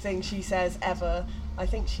everything she says ever. I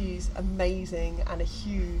think she's amazing and a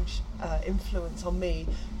huge influence on me,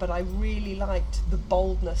 but I really liked the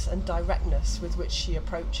boldness and directness with which she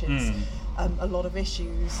approaches a lot of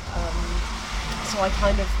issues. So I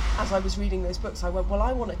kind of, as I was reading those books, I went, well,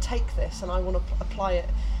 I want to take this and I want to apply it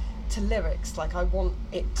to lyrics. Like, I want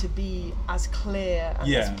it to be as clear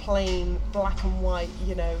and as plain, black and white,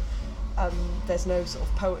 you know. There's no sort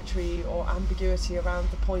of poetry or ambiguity around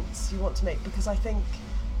the points you want to make, because I think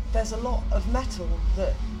there's a lot of metal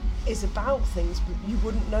that is about things, but you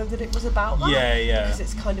wouldn't know that it was about that. Yeah. Because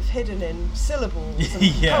it's kind of hidden in syllables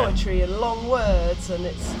and poetry and long words, and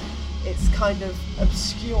it's kind of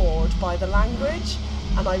obscured by the language.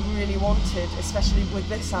 And I really wanted, especially with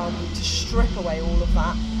this album, to strip away all of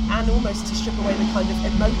that and almost to strip away the kind of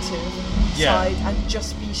emotive side and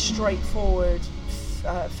just be straightforward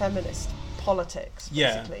feminist politics,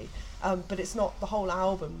 basically. But it's not, the whole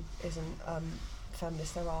album isn't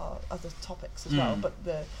feminist. There are other topics as well, but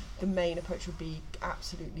the main approach would be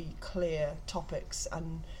absolutely clear topics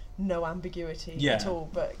and no ambiguity at all.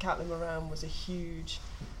 But Caitlin Moran was a huge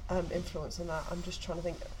influence on that. I'm just trying to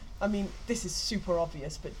think. I mean, this is super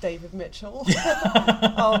obvious, but David Mitchell.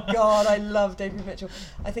 Oh God, I love David Mitchell.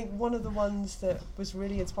 I think one of the ones that was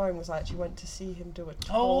really inspiring was I actually went to see him do a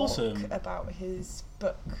talk about his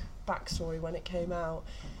book backstory when it came out,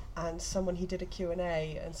 and he did a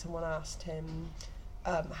Q&A, and someone asked him,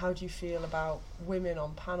 how do you feel about women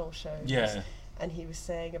on panel shows? Yeah. And he was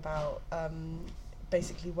saying about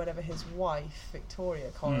basically whenever his wife,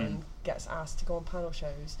 Victoria Coren, gets asked to go on panel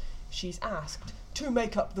shows, she's asked to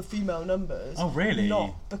make up the female numbers. Oh, really?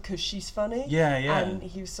 Not because she's funny. Yeah. And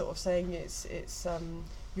he was sort of saying it's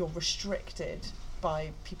you're restricted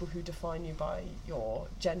by people who define you by your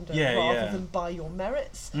gender rather than by your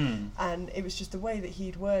merits. And it was just the way that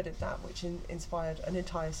he'd worded that which inspired an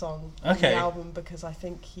entire song on the album, because I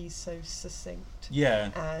think he's so succinct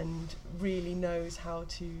and really knows how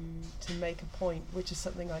to make a point, which is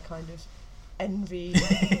something I kind of envy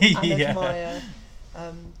and admire.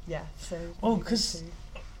 So well, because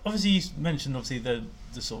obviously you mentioned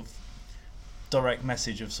the sort of direct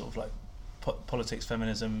message of sort of like politics,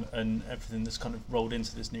 feminism, and everything that's kind of rolled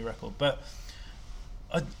into this new record. But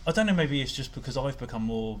I don't know, maybe it's just because I've become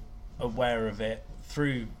more aware of it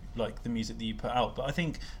through like the music that you put out. But I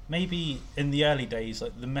think maybe in the early days,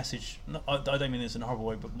 like the message, I don't mean this in a horrible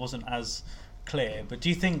way, but wasn't as clear. But do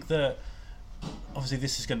you think that obviously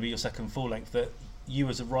this is going to be your second full length, that you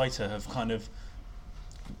as a writer have kind of,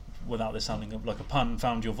 without this sounding like a pun,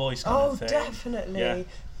 found your voice kind of thing?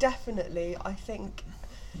 Definitely. I think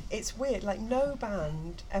it's weird, like no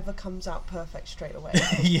band ever comes out perfect straight away.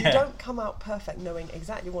 You don't come out perfect knowing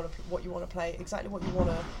exactly what you want to play, exactly what you want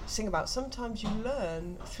to sing about. Sometimes you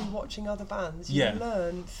learn through watching other bands, you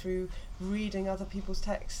learn through reading other people's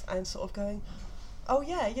texts and sort of going, oh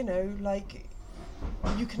yeah, you know, like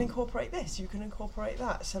you can incorporate this, you can incorporate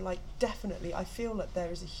that. So like definitely I feel that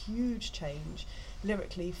there is a huge change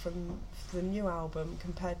lyrically from the new album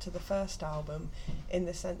compared to the first album, in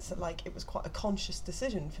the sense that like it was quite a conscious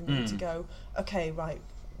decision for me to go, okay, right,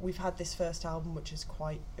 we've had this first album which is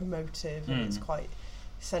quite emotive and it's quite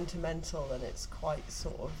sentimental and it's quite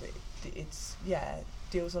sort of it's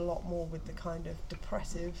deals a lot more with the kind of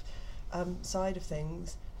depressive side of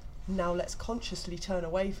things. Now let's consciously turn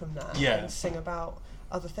away from that and sing about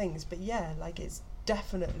other things. But like it's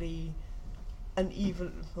definitely an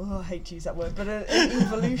I hate to use that word, but an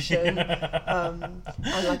evolution and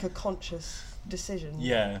like a conscious decision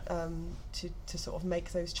to sort of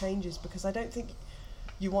make those changes, because I don't think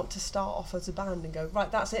you want to start off as a band and go,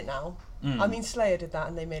 right, that's it now. I mean, Slayer did that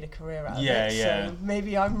and they made a career out of it, so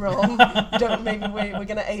maybe I'm wrong. Maybe we're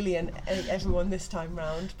going to alienate everyone this time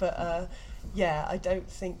round, but I don't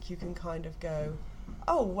think you can kind of go,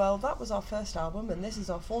 oh, well, that was our first album and this is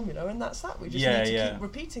our formula and that's that. We just need to keep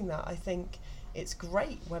repeating that. I think it's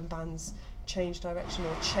great when bands change direction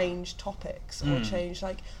or change topics or change,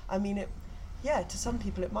 like, I mean, to some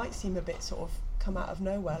people it might seem a bit sort of come out of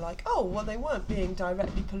nowhere, like, oh, well, they weren't being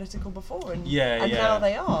directly political before and now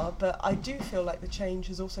they are. But I do feel like the change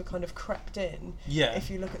has also kind of crept in. If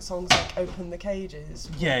you look at songs like Open the Cages,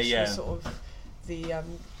 which was sort of the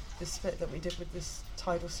split that we did with this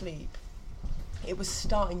Tidal Sleep, it was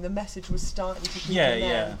starting, the message was starting to keep in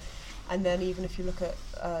there. And then even if you look at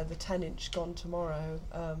the 10-inch Gone Tomorrow,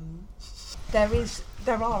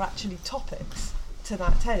 there are actually topics to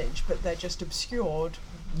that 10-inch, but they're just obscured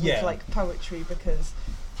with like poetry, because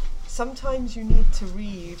sometimes you need to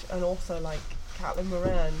read an author like Caitlin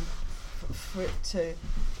Moran for it to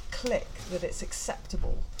click that it's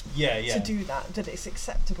acceptable to do that it's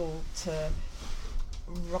acceptable to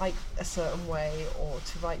write a certain way or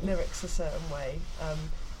to write lyrics a certain way.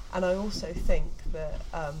 And I also think that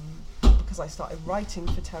because I started writing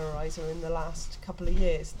for Terrorizer in the last couple of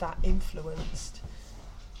years, that influenced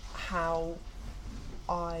how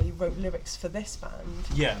I wrote lyrics for this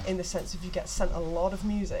band, in the sense of you get sent a lot of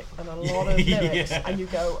music and a lot of lyrics and you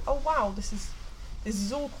go, oh wow, this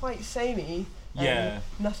is all quite samey, and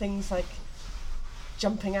nothing's like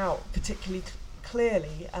jumping out particularly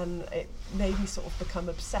clearly, and it made me sort of become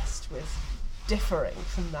obsessed with differing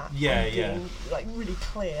from that and being like really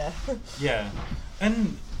clear.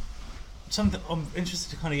 And something I'm interested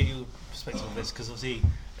to kind of get your perspective of this, because obviously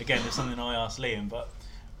again it's something I asked Liam, but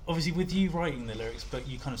obviously with you writing the lyrics but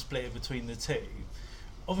you kind of split it between the two,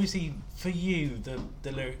 obviously for you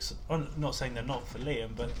the lyrics, I'm not saying they're not for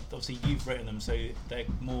Liam, but obviously you've written them so they're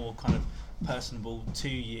more kind of personable to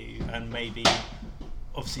you, and maybe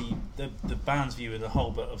obviously the band's view as a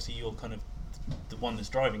whole, but obviously you're kind of the one that's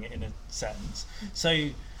driving it in a sense. So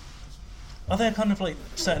are there kind of like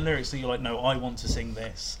certain lyrics that you're like, no, I want to sing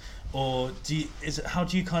this? Or how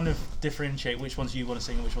do you kind of differentiate which ones you want to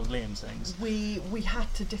sing and which ones Liam sings? We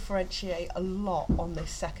had to differentiate a lot on this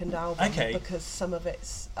second album, because some of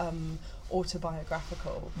it's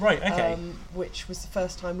autobiographical. Right, okay. Which was the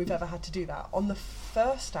first time we've ever had to do that. On the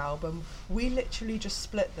first album, we literally just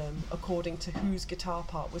split them according to whose guitar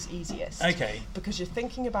part was easiest. Okay. Because you're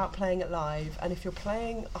thinking about playing it live, and if you're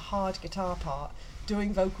playing a hard guitar part,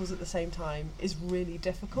 doing vocals at the same time is really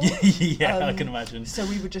difficult. I can imagine. So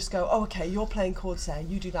we would just go, oh, okay, you're playing chords there,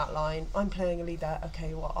 you do that line, I'm playing a lead there,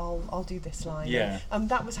 okay, well, I'll do this line. And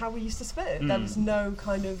that was how we used to split it. There was no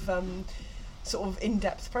kind of sort of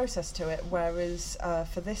in-depth process to it, whereas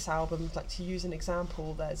for this album, like, to use an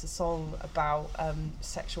example, there's a song about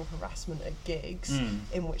sexual harassment at gigs,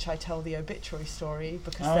 in which I tell the obituary story,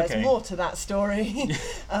 because there's more to that story.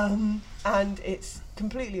 And it's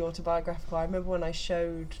completely autobiographical. I remember when I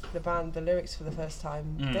showed the band the lyrics for the first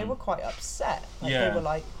time, they were quite upset. Like, they were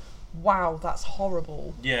like, wow, that's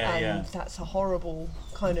horrible. That's a horrible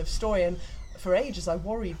kind of story. And for ages I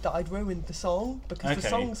worried that I'd ruined the song, because the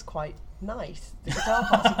song's quite nice. The guitar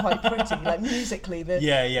parts are quite pretty, like musically the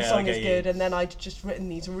song is good, and then I'd just written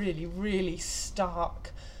these really, really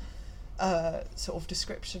stark sort of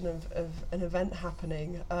description of an event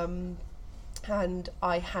happening, and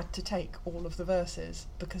I had to take all of the verses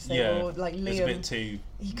because they were like, Liam, a bit too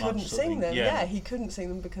he couldn't sing them. He couldn't sing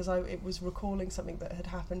them because it was recalling something that had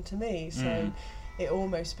happened to me. So it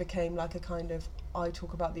almost became like a kind of, I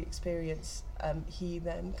talk about the experience, he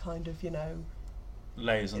then kind of,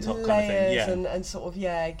 layers on top kind of thing, and sort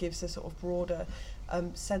of gives a sort of broader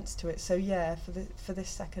sense to it. So for this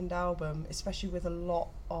second album, especially with a lot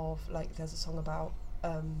of, like, there's a song about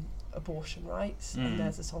abortion rights, and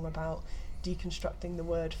there's a song about deconstructing the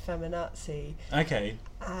word feminazi.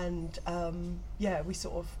 And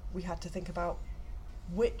we had to think about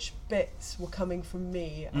which bits were coming from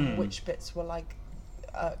me and which bits were like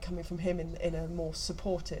coming from him in a more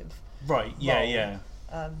supportive role.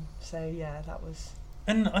 So that was.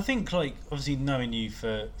 And I think, like, obviously knowing you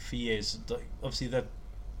for years, like, obviously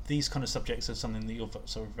these kind of subjects are something that you're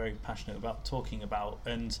sort of very passionate about talking about,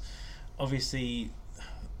 and obviously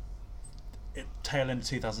tail end of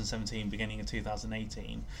 2017, beginning of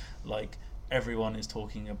 2018, like, everyone is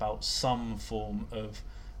talking about some form of,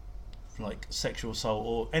 like, sexual assault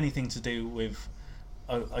or anything to do with,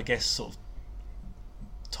 I guess, sort of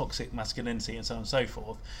toxic masculinity and so on and so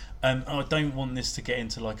forth. I don't want this to get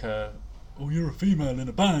into like you're a female in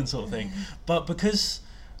a band sort of thing, but because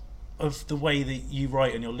of the way that you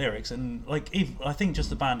write in your lyrics, and like, I think just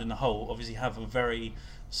the band in a whole obviously have a very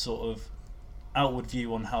sort of outward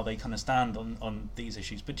view on how they kind of stand on these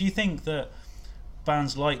issues. But do you think that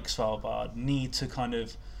bands like Svalbard need to kind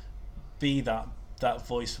of be that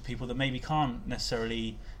voice for people that maybe can't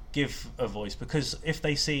necessarily give a voice, because if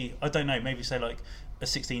they see, I don't know, maybe say like a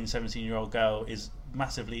 16, 17-year-old girl is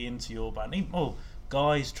massively into your band, or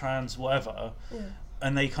guys, trans, whatever,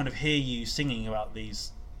 and they kind of hear you singing about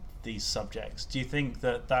these subjects, do you think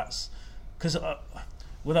that that's because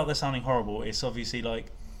without this sounding horrible, it's obviously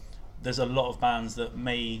like there's a lot of bands that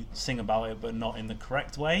may sing about it but not in the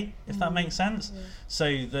correct way, if that makes sense.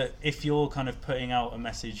 So that if you're kind of putting out a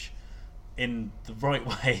message in the right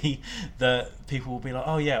way, that people will be like,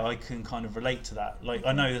 oh yeah, I can kind of relate to that. Like,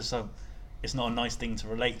 I know it's not a nice thing to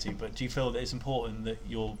relate to, but do you feel that it's important that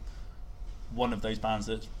you're one of those bands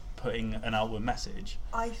that's putting an outward message?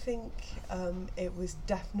 I think it was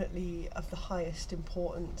definitely of the highest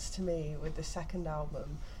importance to me with the second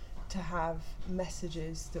album to have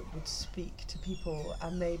messages that would speak to people,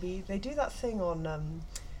 and maybe they do that thing on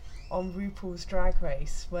RuPaul's Drag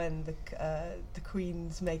Race when the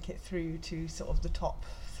queens make it through to sort of the top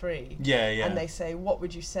 3, and they say, what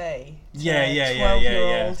would you say to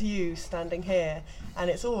 12-year-old you standing here, and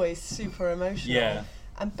it's always super emotional.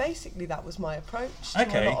 And basically that was my approach to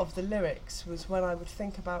a lot of the lyrics, was when I would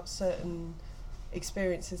think about certain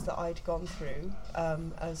experiences that I'd gone through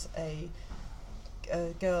as a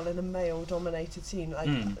girl in a male-dominated scene. Like,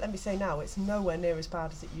 let me say now, it's nowhere near as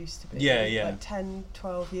bad as it used to be. Like 10,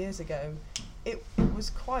 12 years ago, it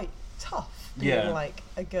was quite tough being like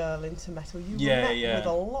a girl into metal. You were met with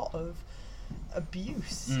a lot of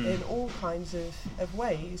abuse in all kinds of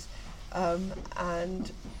ways.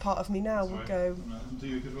 And part of me now would go, do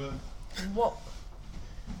you good work?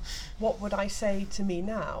 What would I say to me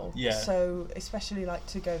now? So especially like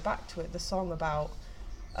to go back to it, the song about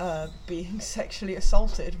being sexually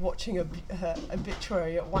assaulted, watching a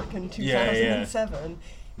obituary at Wacken 2007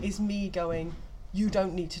 is me going, you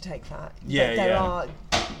don't need to take that. There are,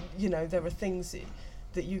 there are things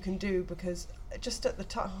that you can do, because just at the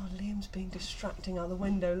time, Liam's being distracting out the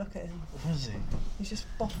window, look at him. What is he? He's just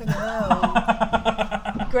bopping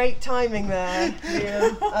around. Great timing there,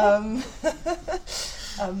 Liam.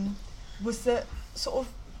 Was that sort of,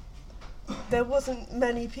 there wasn't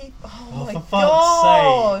many people. Oh my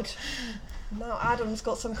God! Sake. Now Adam's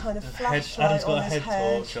got some kind of flashlight Adam's got on a his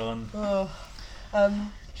head torch on. Oh.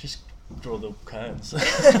 Just draw the curtains.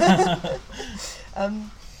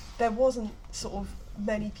 There wasn't sort of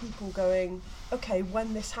many people going, okay,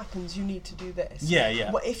 when this happens, you need to do this.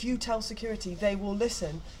 Well, if you tell security, they will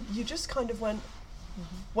listen. You just kind of went,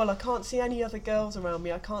 well, I can't see any other girls around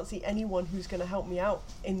me. I can't see anyone who's going to help me out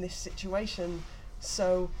in this situation.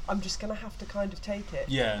 So I'm just going to have to kind of take it.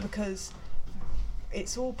 Because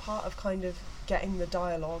it's all part of kind of getting the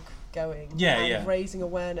dialogue going. Raising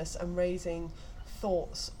awareness and raising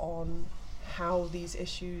thoughts on how these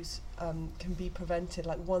issues can be prevented.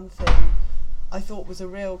 Like, one thing I thought was a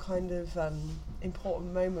real kind of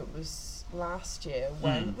important moment was last year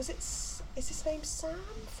when, is his name Sam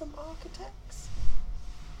from Architects?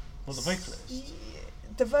 Well, the vocalist?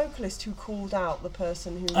 The vocalist who called out the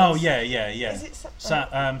person who Is it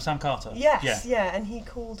Sam Carter? Yes, and he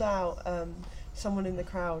called out someone in the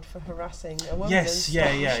crowd for harassing a woman and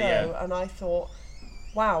stopped the show. And I thought,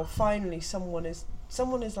 wow, finally someone is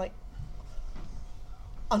like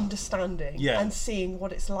understanding and seeing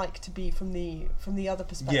what it's like to be from the other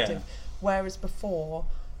perspective. Whereas before,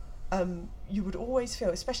 you would always feel,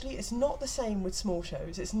 especially, it's not the same with small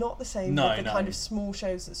shows. It's not the same with the kind of small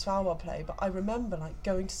shows that Svalbard play. But I remember like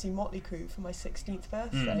going to see Motley Crue for my 16th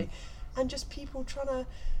birthday, and just people trying to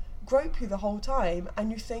grope you the whole time,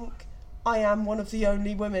 and you think, I am one of the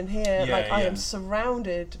only women here. I am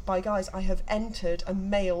surrounded by guys. I have entered a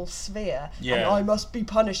male sphere, and I must be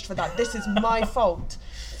punished for that. This is my fault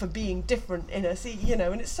for being different in a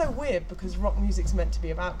and it's so weird because rock music's meant to be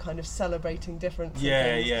about kind of celebrating difference.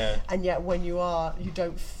 And yet when you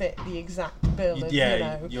don't fit the exact bill of,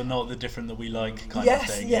 you're not the different that we like kind of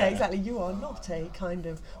thing. Exactly. You are not a kind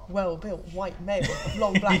of well-built white male with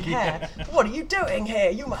long black hair. What are you doing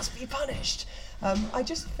here? You must be punished. I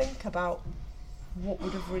just think about what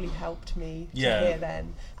would have really helped me to hear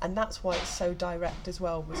then, and that's why it's so direct as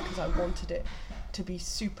well, was because I wanted it to be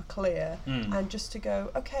super clear and just to go,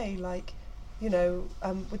 okay, like,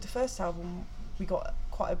 with the first album we got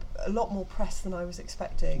quite a lot more press than I was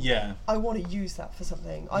expecting. I want to use that for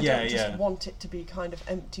something. I don't just want it to be kind of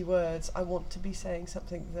empty words. I want to be saying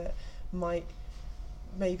something that might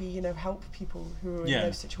maybe help people who are in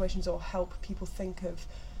those situations, or help people think of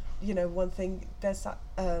one thing. There's that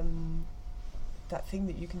that thing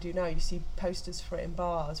that you can do now. You see posters for it in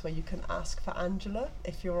bars where you can ask for Angela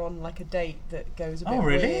if you're on like a date that goes a bit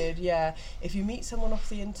weird. Yeah, if you meet someone off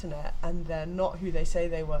the internet and they're not who they say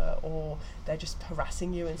they were, or they're just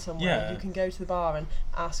harassing you in some way, you can go to the bar and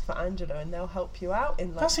ask for Angela and they'll help you out in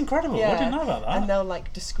like, that's incredible. I didn't know about that. And they'll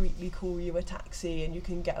like discreetly call you a taxi and you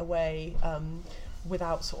can get away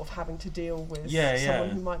without sort of having to deal with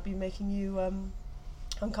someone who might be making you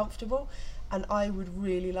uncomfortable. And I would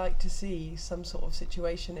really like to see some sort of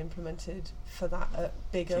situation implemented for that at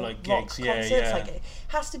bigger for, like, rock gigs. concerts. Like, it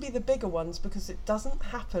has to be the bigger ones because it doesn't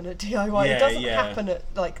happen at DIY. It doesn't happen at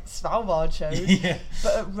like Svalbard shows,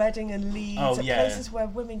 but at Reading and Leeds, at places where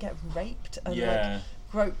women get raped and like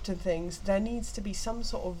groped and things. There needs to be some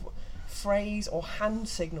sort of phrase or hand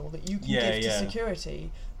signal that you can give to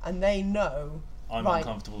security, and they know. I'm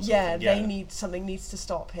uncomfortable. They need something needs to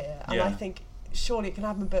stop here, and I think surely it can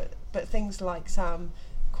happen. But things like Sam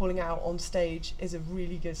calling out on stage is a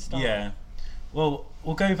really good start. Yeah. Well,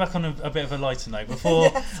 we'll go back on a bit of a lighter note before.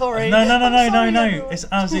 Sorry. No. It's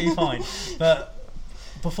absolutely fine. But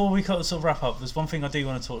before we sort of wrap up, there's one thing I do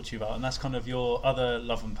want to talk to you about, and that's kind of your other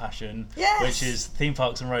love and passion, which is theme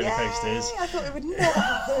parks and roller coasters. I thought it would never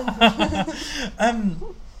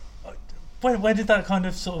happen. Where did that kind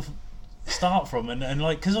of sort of start from? And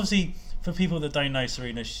like, because obviously, for people that don't know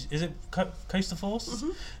Serena, is it Coaster Force?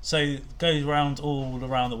 Mm-hmm. So goes around all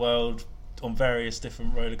around the world on various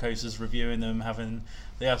different roller coasters, reviewing them, having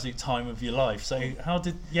the absolute time of your life. So how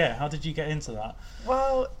did you get into that?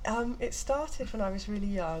 Well, it started when I was really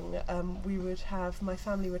young. My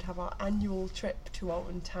family would have our annual trip to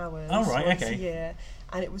Alton Towers once a year,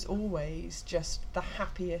 and it was always just the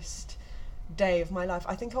happiest day of my life.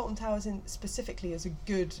 I think Alton Towers specifically is a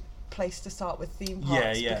good place to start with theme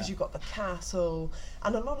parks because you've got the castle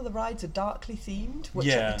and a lot of the rides are darkly themed, which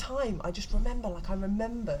at the time I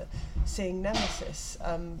remember seeing Nemesis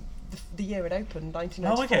the year it opened,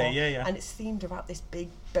 1994, and it's themed about this big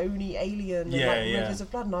bony alien and rivers of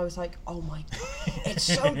blood, and I was like, oh my god, it's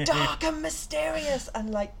so dark and mysterious.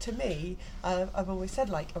 And like, to me, I've always said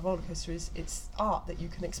like a roller coaster it's art that you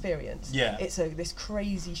can experience. It's this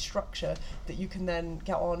crazy structure that you can then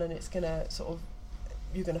get on, and it's gonna sort of,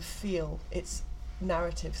 you're going to feel its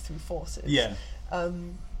narrative through forces.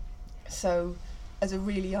 So as a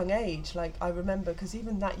really young age, like I remember, because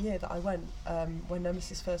even that year that I went, when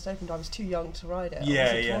Nemesis first opened, I was too young to ride it. I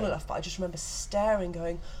wasn't tall enough, but I just remember staring,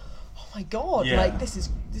 going, oh my god, like this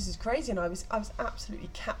is crazy. And I was absolutely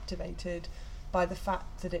captivated by the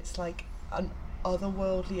fact that it's like an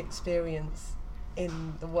otherworldly experience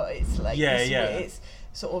in the world. It's like it's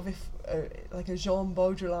sort of like a Jean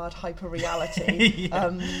Baudrillard hyper reality,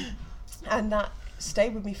 and that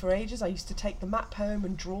stayed with me for ages. I used to take the map home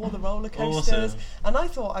and draw the roller coasters, and I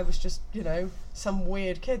thought I was just some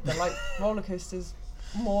weird kid that liked roller coasters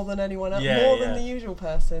more than anyone else, than the usual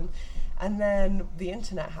person. And then the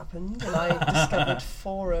internet happened, and I discovered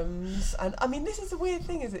forums. And I mean, this is the weird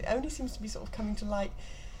thing, is it only seems to be sort of coming to light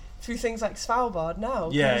through things like Svalbard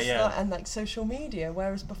now, and like social media,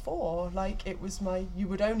 whereas before, like, it was you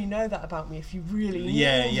would only know that about me if you really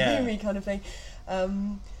knew me, kind of thing.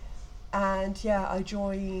 And I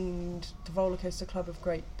joined the Roller Coaster Club of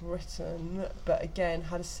Great Britain, but again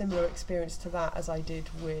had a similar experience to that as I did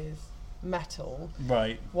with metal.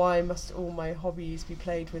 Right. Why must all my hobbies be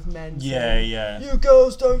played with men? You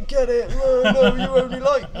girls don't get it. No, you only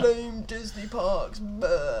like lame Disney parks.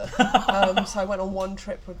 So I went on one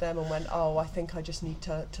trip with them and went, oh, I think I just need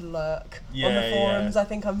to lurk on the forums. I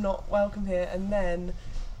think I'm not welcome here. And then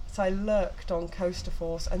so I lurked on Coaster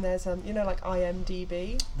Force, and there's like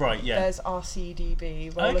IMDb. Right, yeah. There's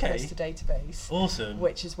RCDB, Roller Coaster Database. Awesome.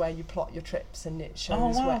 Which is where you plot your trips, and it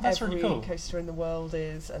shows where every really coaster in the world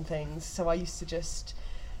is and things. So I used to just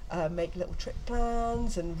make little trip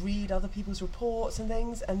plans and read other people's reports and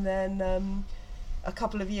things, and then a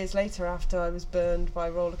couple of years later, after I was burned by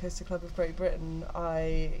Roller Coaster Club of Great Britain,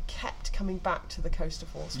 I kept coming back to the Coaster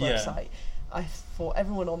Force website. I thought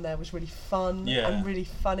everyone on there was really fun and really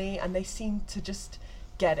funny, and they seemed to just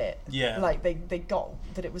get it. Like they got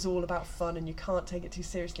that it was all about fun, and you can't take it too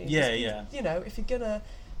seriously. And if you're gonna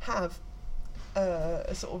have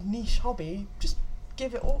a sort of niche hobby, just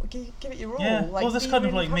give it your all. Like, well, that's kind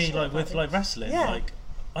of like me, like with like wrestling. Like,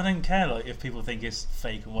 I don't care like if people think it's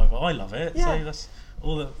fake and whatever. I love it. So that's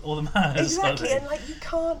all that matters. Exactly, and like, you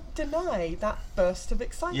can't deny that burst of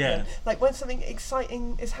excitement. Like when something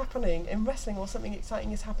exciting is happening in wrestling, or something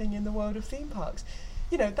exciting is happening in the world of theme parks,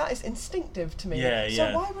 that is instinctive to me.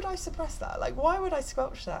 So why would I suppress that? Like, why would I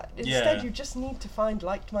squelch that? Instead, you just need to find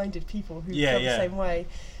like-minded people who feel the same way.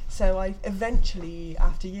 So I eventually,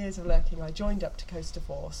 after years of lurking, I joined up to Coaster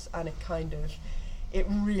Force, and it kind of it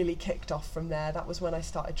really kicked off from there. That was when I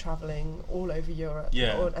started travelling all over Europe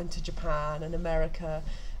and to Japan and America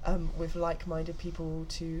with like-minded people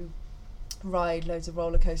to ride loads of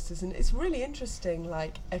roller coasters. And it's really interesting,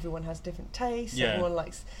 like everyone has different tastes, everyone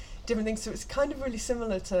likes different things, so it's kind of really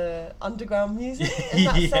similar to underground music in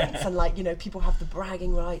that sense. And like, you know, people have the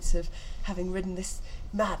bragging rights of having ridden this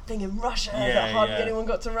mad thing in Russia that hardly anyone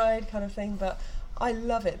got to ride, kind of thing. But I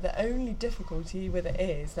love it. The only difficulty with it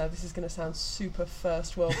is, now this is going to sound super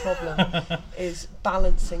first world problem, is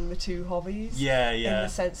balancing the two hobbies. In the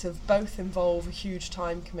sense of both involve a huge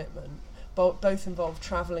time commitment, both involve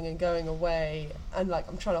travelling and going away, and like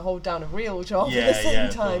I'm trying to hold down a real job at the same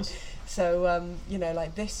time. So you know,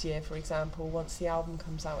 like this year, for example, once the album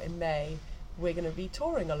comes out in May, we're going to be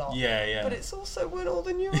touring a lot. But it's also when all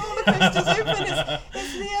the new roller coasters open.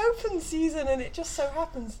 It's the open season, and it just so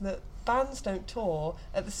happens that bands don't tour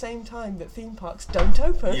at the same time that theme parks don't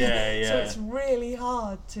open. So it's really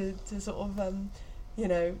hard to sort of you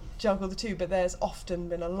know, juggle the two. But there's often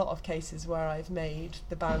been a lot of cases where I've made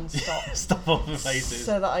the band stop on the faces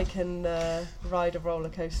so that I can ride a roller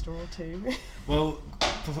coaster or two. Well,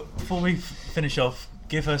 before we finish off,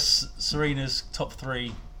 give us Serena's top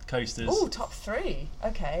 3 coasters. Oh, top 3.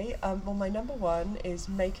 Okay. Well, my number 1 is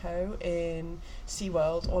Mako in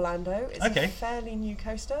SeaWorld Orlando. It's a fairly new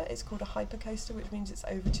coaster. It's called a hyper coaster, which means it's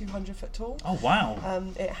over 200 foot tall. Oh wow.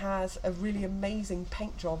 It has a really amazing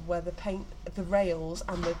paint job where the rails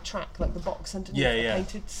and the track, like the box underneath, are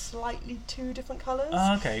painted slightly 2 different colours.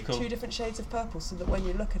 Oh, okay, cool. 2 different shades of purple, so that when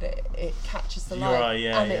you look at it, it catches the light.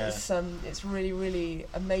 It's really, really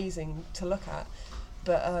amazing to look at.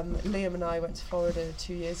 But Liam and I went to Florida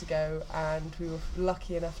 2 years ago, and we were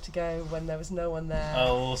lucky enough to go when there was no one there.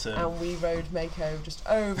 Oh, awesome. And we rode Mako just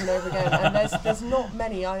over and over again. And there's not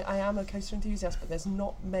many, I am a coaster enthusiast, but there's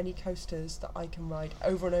not many coasters that I can ride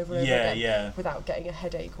over and over and over again without getting a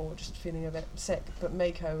headache or just feeling a bit sick. But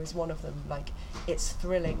Mako is one of them. Like, it's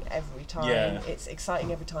thrilling every time. It's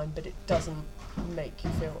exciting every time, but it doesn't make you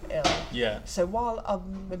feel ill. So while I'll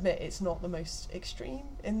admit it's not the most extreme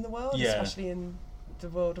in the world, especially in the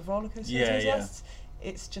world of roller coaster enthusiasts,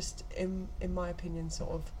 it's just in my opinion sort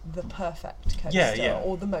of the perfect coaster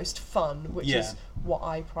or the most fun, which is what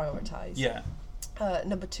I prioritise.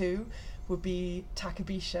 Number 2 would be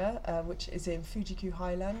Takabisha, which is in Fuji-Q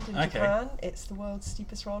Highland in Japan. It's the world's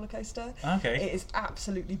steepest roller coaster. It is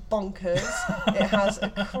absolutely bonkers. It has a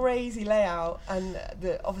crazy layout, and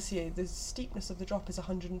obviously the steepness of the drop is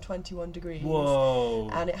 121 degrees. Whoa.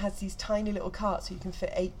 And it has these tiny little carts so you can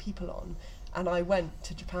fit 8 people on. And I went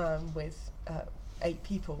to Japan with 8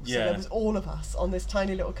 people, so there was all of us on this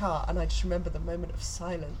tiny little cart, and I just remember the moment of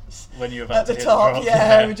silence when you were about at the top.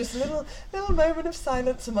 Just a little moment of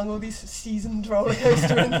silence among all these seasoned roller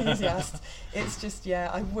coaster enthusiasts. It's just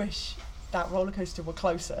I wish that roller coaster were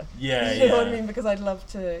closer. You know what I mean? Because I'd love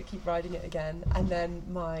to keep riding it again. And then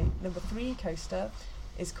my number 3 coaster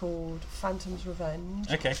is called Phantom's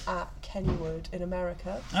Revenge at Kennywood in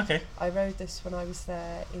America. I rode this when I was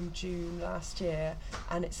there in June last year,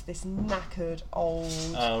 and it's this knackered old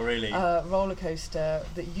roller coaster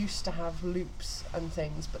that used to have loops and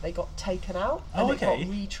things, but they got taken out and it got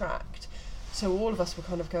retracked. So all of us were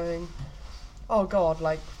kind of going, oh God,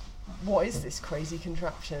 like, what is this crazy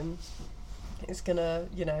contraption? It's gonna,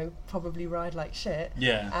 you know, probably ride like shit.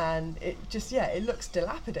 And it just, it looks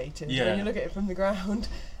dilapidated when you look at it from the ground.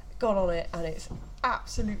 Got on it, and it's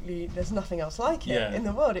absolutely, there's nothing else like it in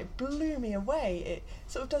the world. It blew me away. It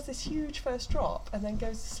sort of does this huge first drop and then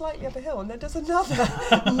goes slightly up a hill and then does another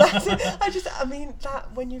massive. I mean,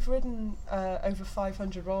 that when you've ridden over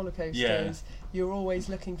 500 roller coasters, you're always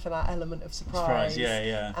looking for that element of surprise.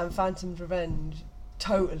 And Phantom's Revenge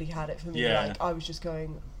totally had it for me. Like, I was just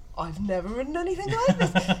going, I've never ridden anything like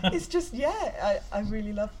this. It's just, I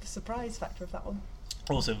really love the surprise factor of that one.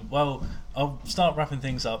 Awesome. Well, I'll start wrapping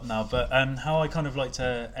things up now, but how I kind of like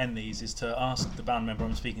to end these is to ask the band member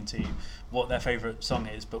I'm speaking to what their favourite song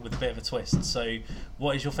is, but with a bit of a twist. So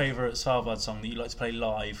what is your favourite Svalbard song that you like to play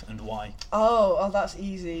live, and why? Oh, that's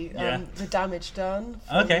easy. The Damage Done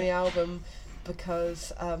from the album,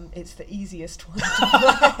 because it's the easiest one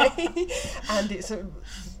to play and it's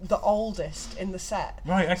the oldest in the set.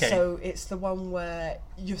 So it's the one where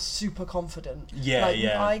you're super confident.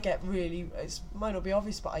 I get really, it might not be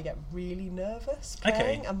obvious, but I get really nervous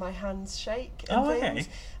playing and my hands shake and things.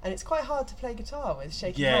 And it's quite hard to play guitar with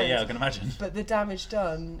shaking hands. I can imagine. But the Damage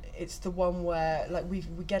Done, it's the one where like we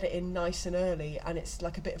get it in nice and early, and it's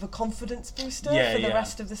like a bit of a confidence booster for the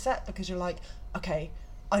rest of the set, because you're like, okay,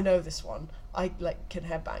 I know this one. I can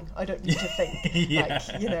headbang. I don't need to think.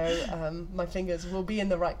 My fingers will be in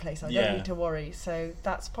the right place. I don't need to worry. So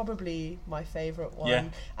that's probably my favourite one. Yeah.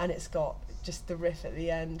 And it's got just the riff at the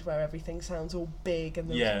end where everything sounds all big and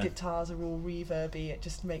the guitars are all reverby. It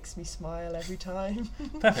just makes me smile every time.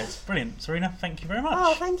 Perfect. Brilliant. Serena, thank you very much.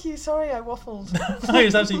 Oh, thank you. Sorry I waffled. No, it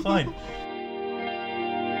was absolutely fine.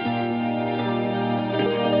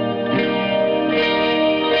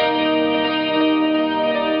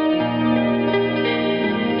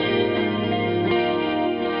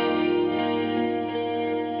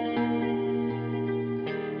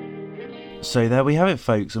 So there we have it,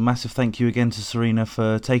 folks. A massive thank you again to Serena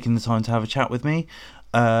for taking the time to have a chat with me.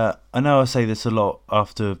 I know I say this a lot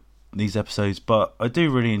after these episodes, but I do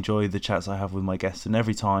really enjoy the chats I have with my guests, and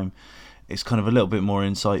every time it's kind of a little bit more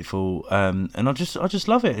insightful. And I just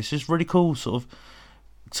love it. It's just really cool. Sort of,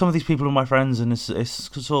 some of these people are my friends, and it's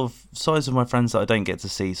sort of sides of my friends that I don't get to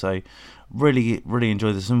see. So really, really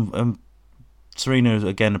enjoy this. And Serena is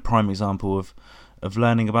again a prime example of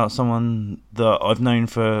learning about someone that I've known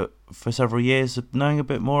for several years, knowing a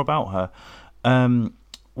bit more about her.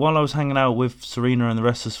 While I was hanging out with Serena and the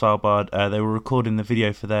rest of Svalbard, they were recording the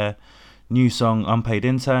video for their new song Unpaid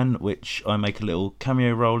Intern, which I make a little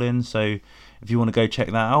cameo role in. So if you want to go check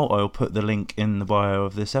that out, I'll put the link in the bio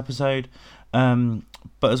of this episode.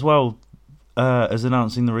 But as well as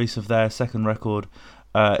announcing the release of their second record,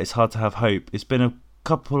 It's Hard to Have Hope. It's been a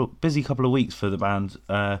busy couple of weeks for the band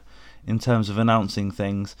in terms of announcing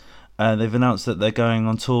things. They've announced that they're going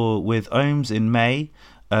on tour with Ohms in May.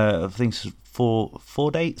 I think it's four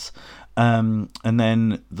dates. And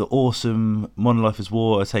then the awesome Modern Life is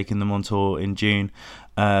War are taking them on tour in June.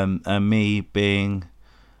 And me being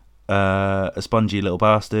a spongy little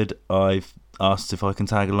bastard, I've asked if I can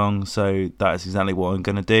tag along. So that is exactly what I'm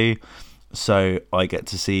going to do. So I get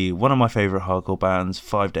to see one of my favourite hardcore bands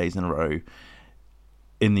 5 days in a row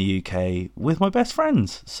in the UK with my best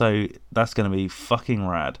friends. So that's going to be fucking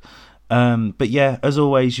rad. But yeah, as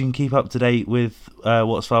always, you can keep up to date with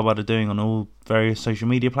what Svalbard are doing on all various social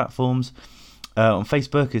media platforms. On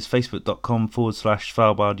Facebook, it's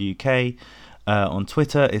facebook.com/Svalbard UK. On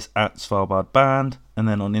Twitter, it's @SvalbardBand. And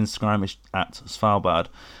then on Instagram, it's @Svalbard.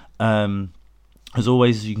 As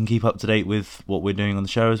always, you can keep up to date with what we're doing on the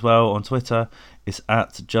show as well. On Twitter, it's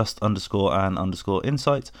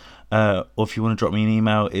 @just_an_insight. Or if you want to drop me an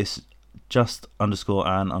email, it's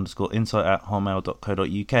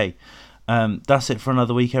just_an_insight@hotmail.co.uk. That's it for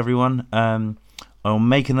another week, everyone. I'll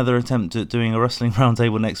make another attempt at doing a wrestling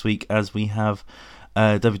roundtable next week, as we have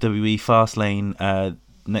WWE Fastlane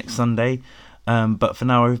next Sunday. But for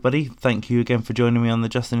now, everybody, thank you again for joining me on the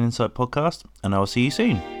Just an Insight podcast, and I'll see you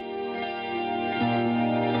soon.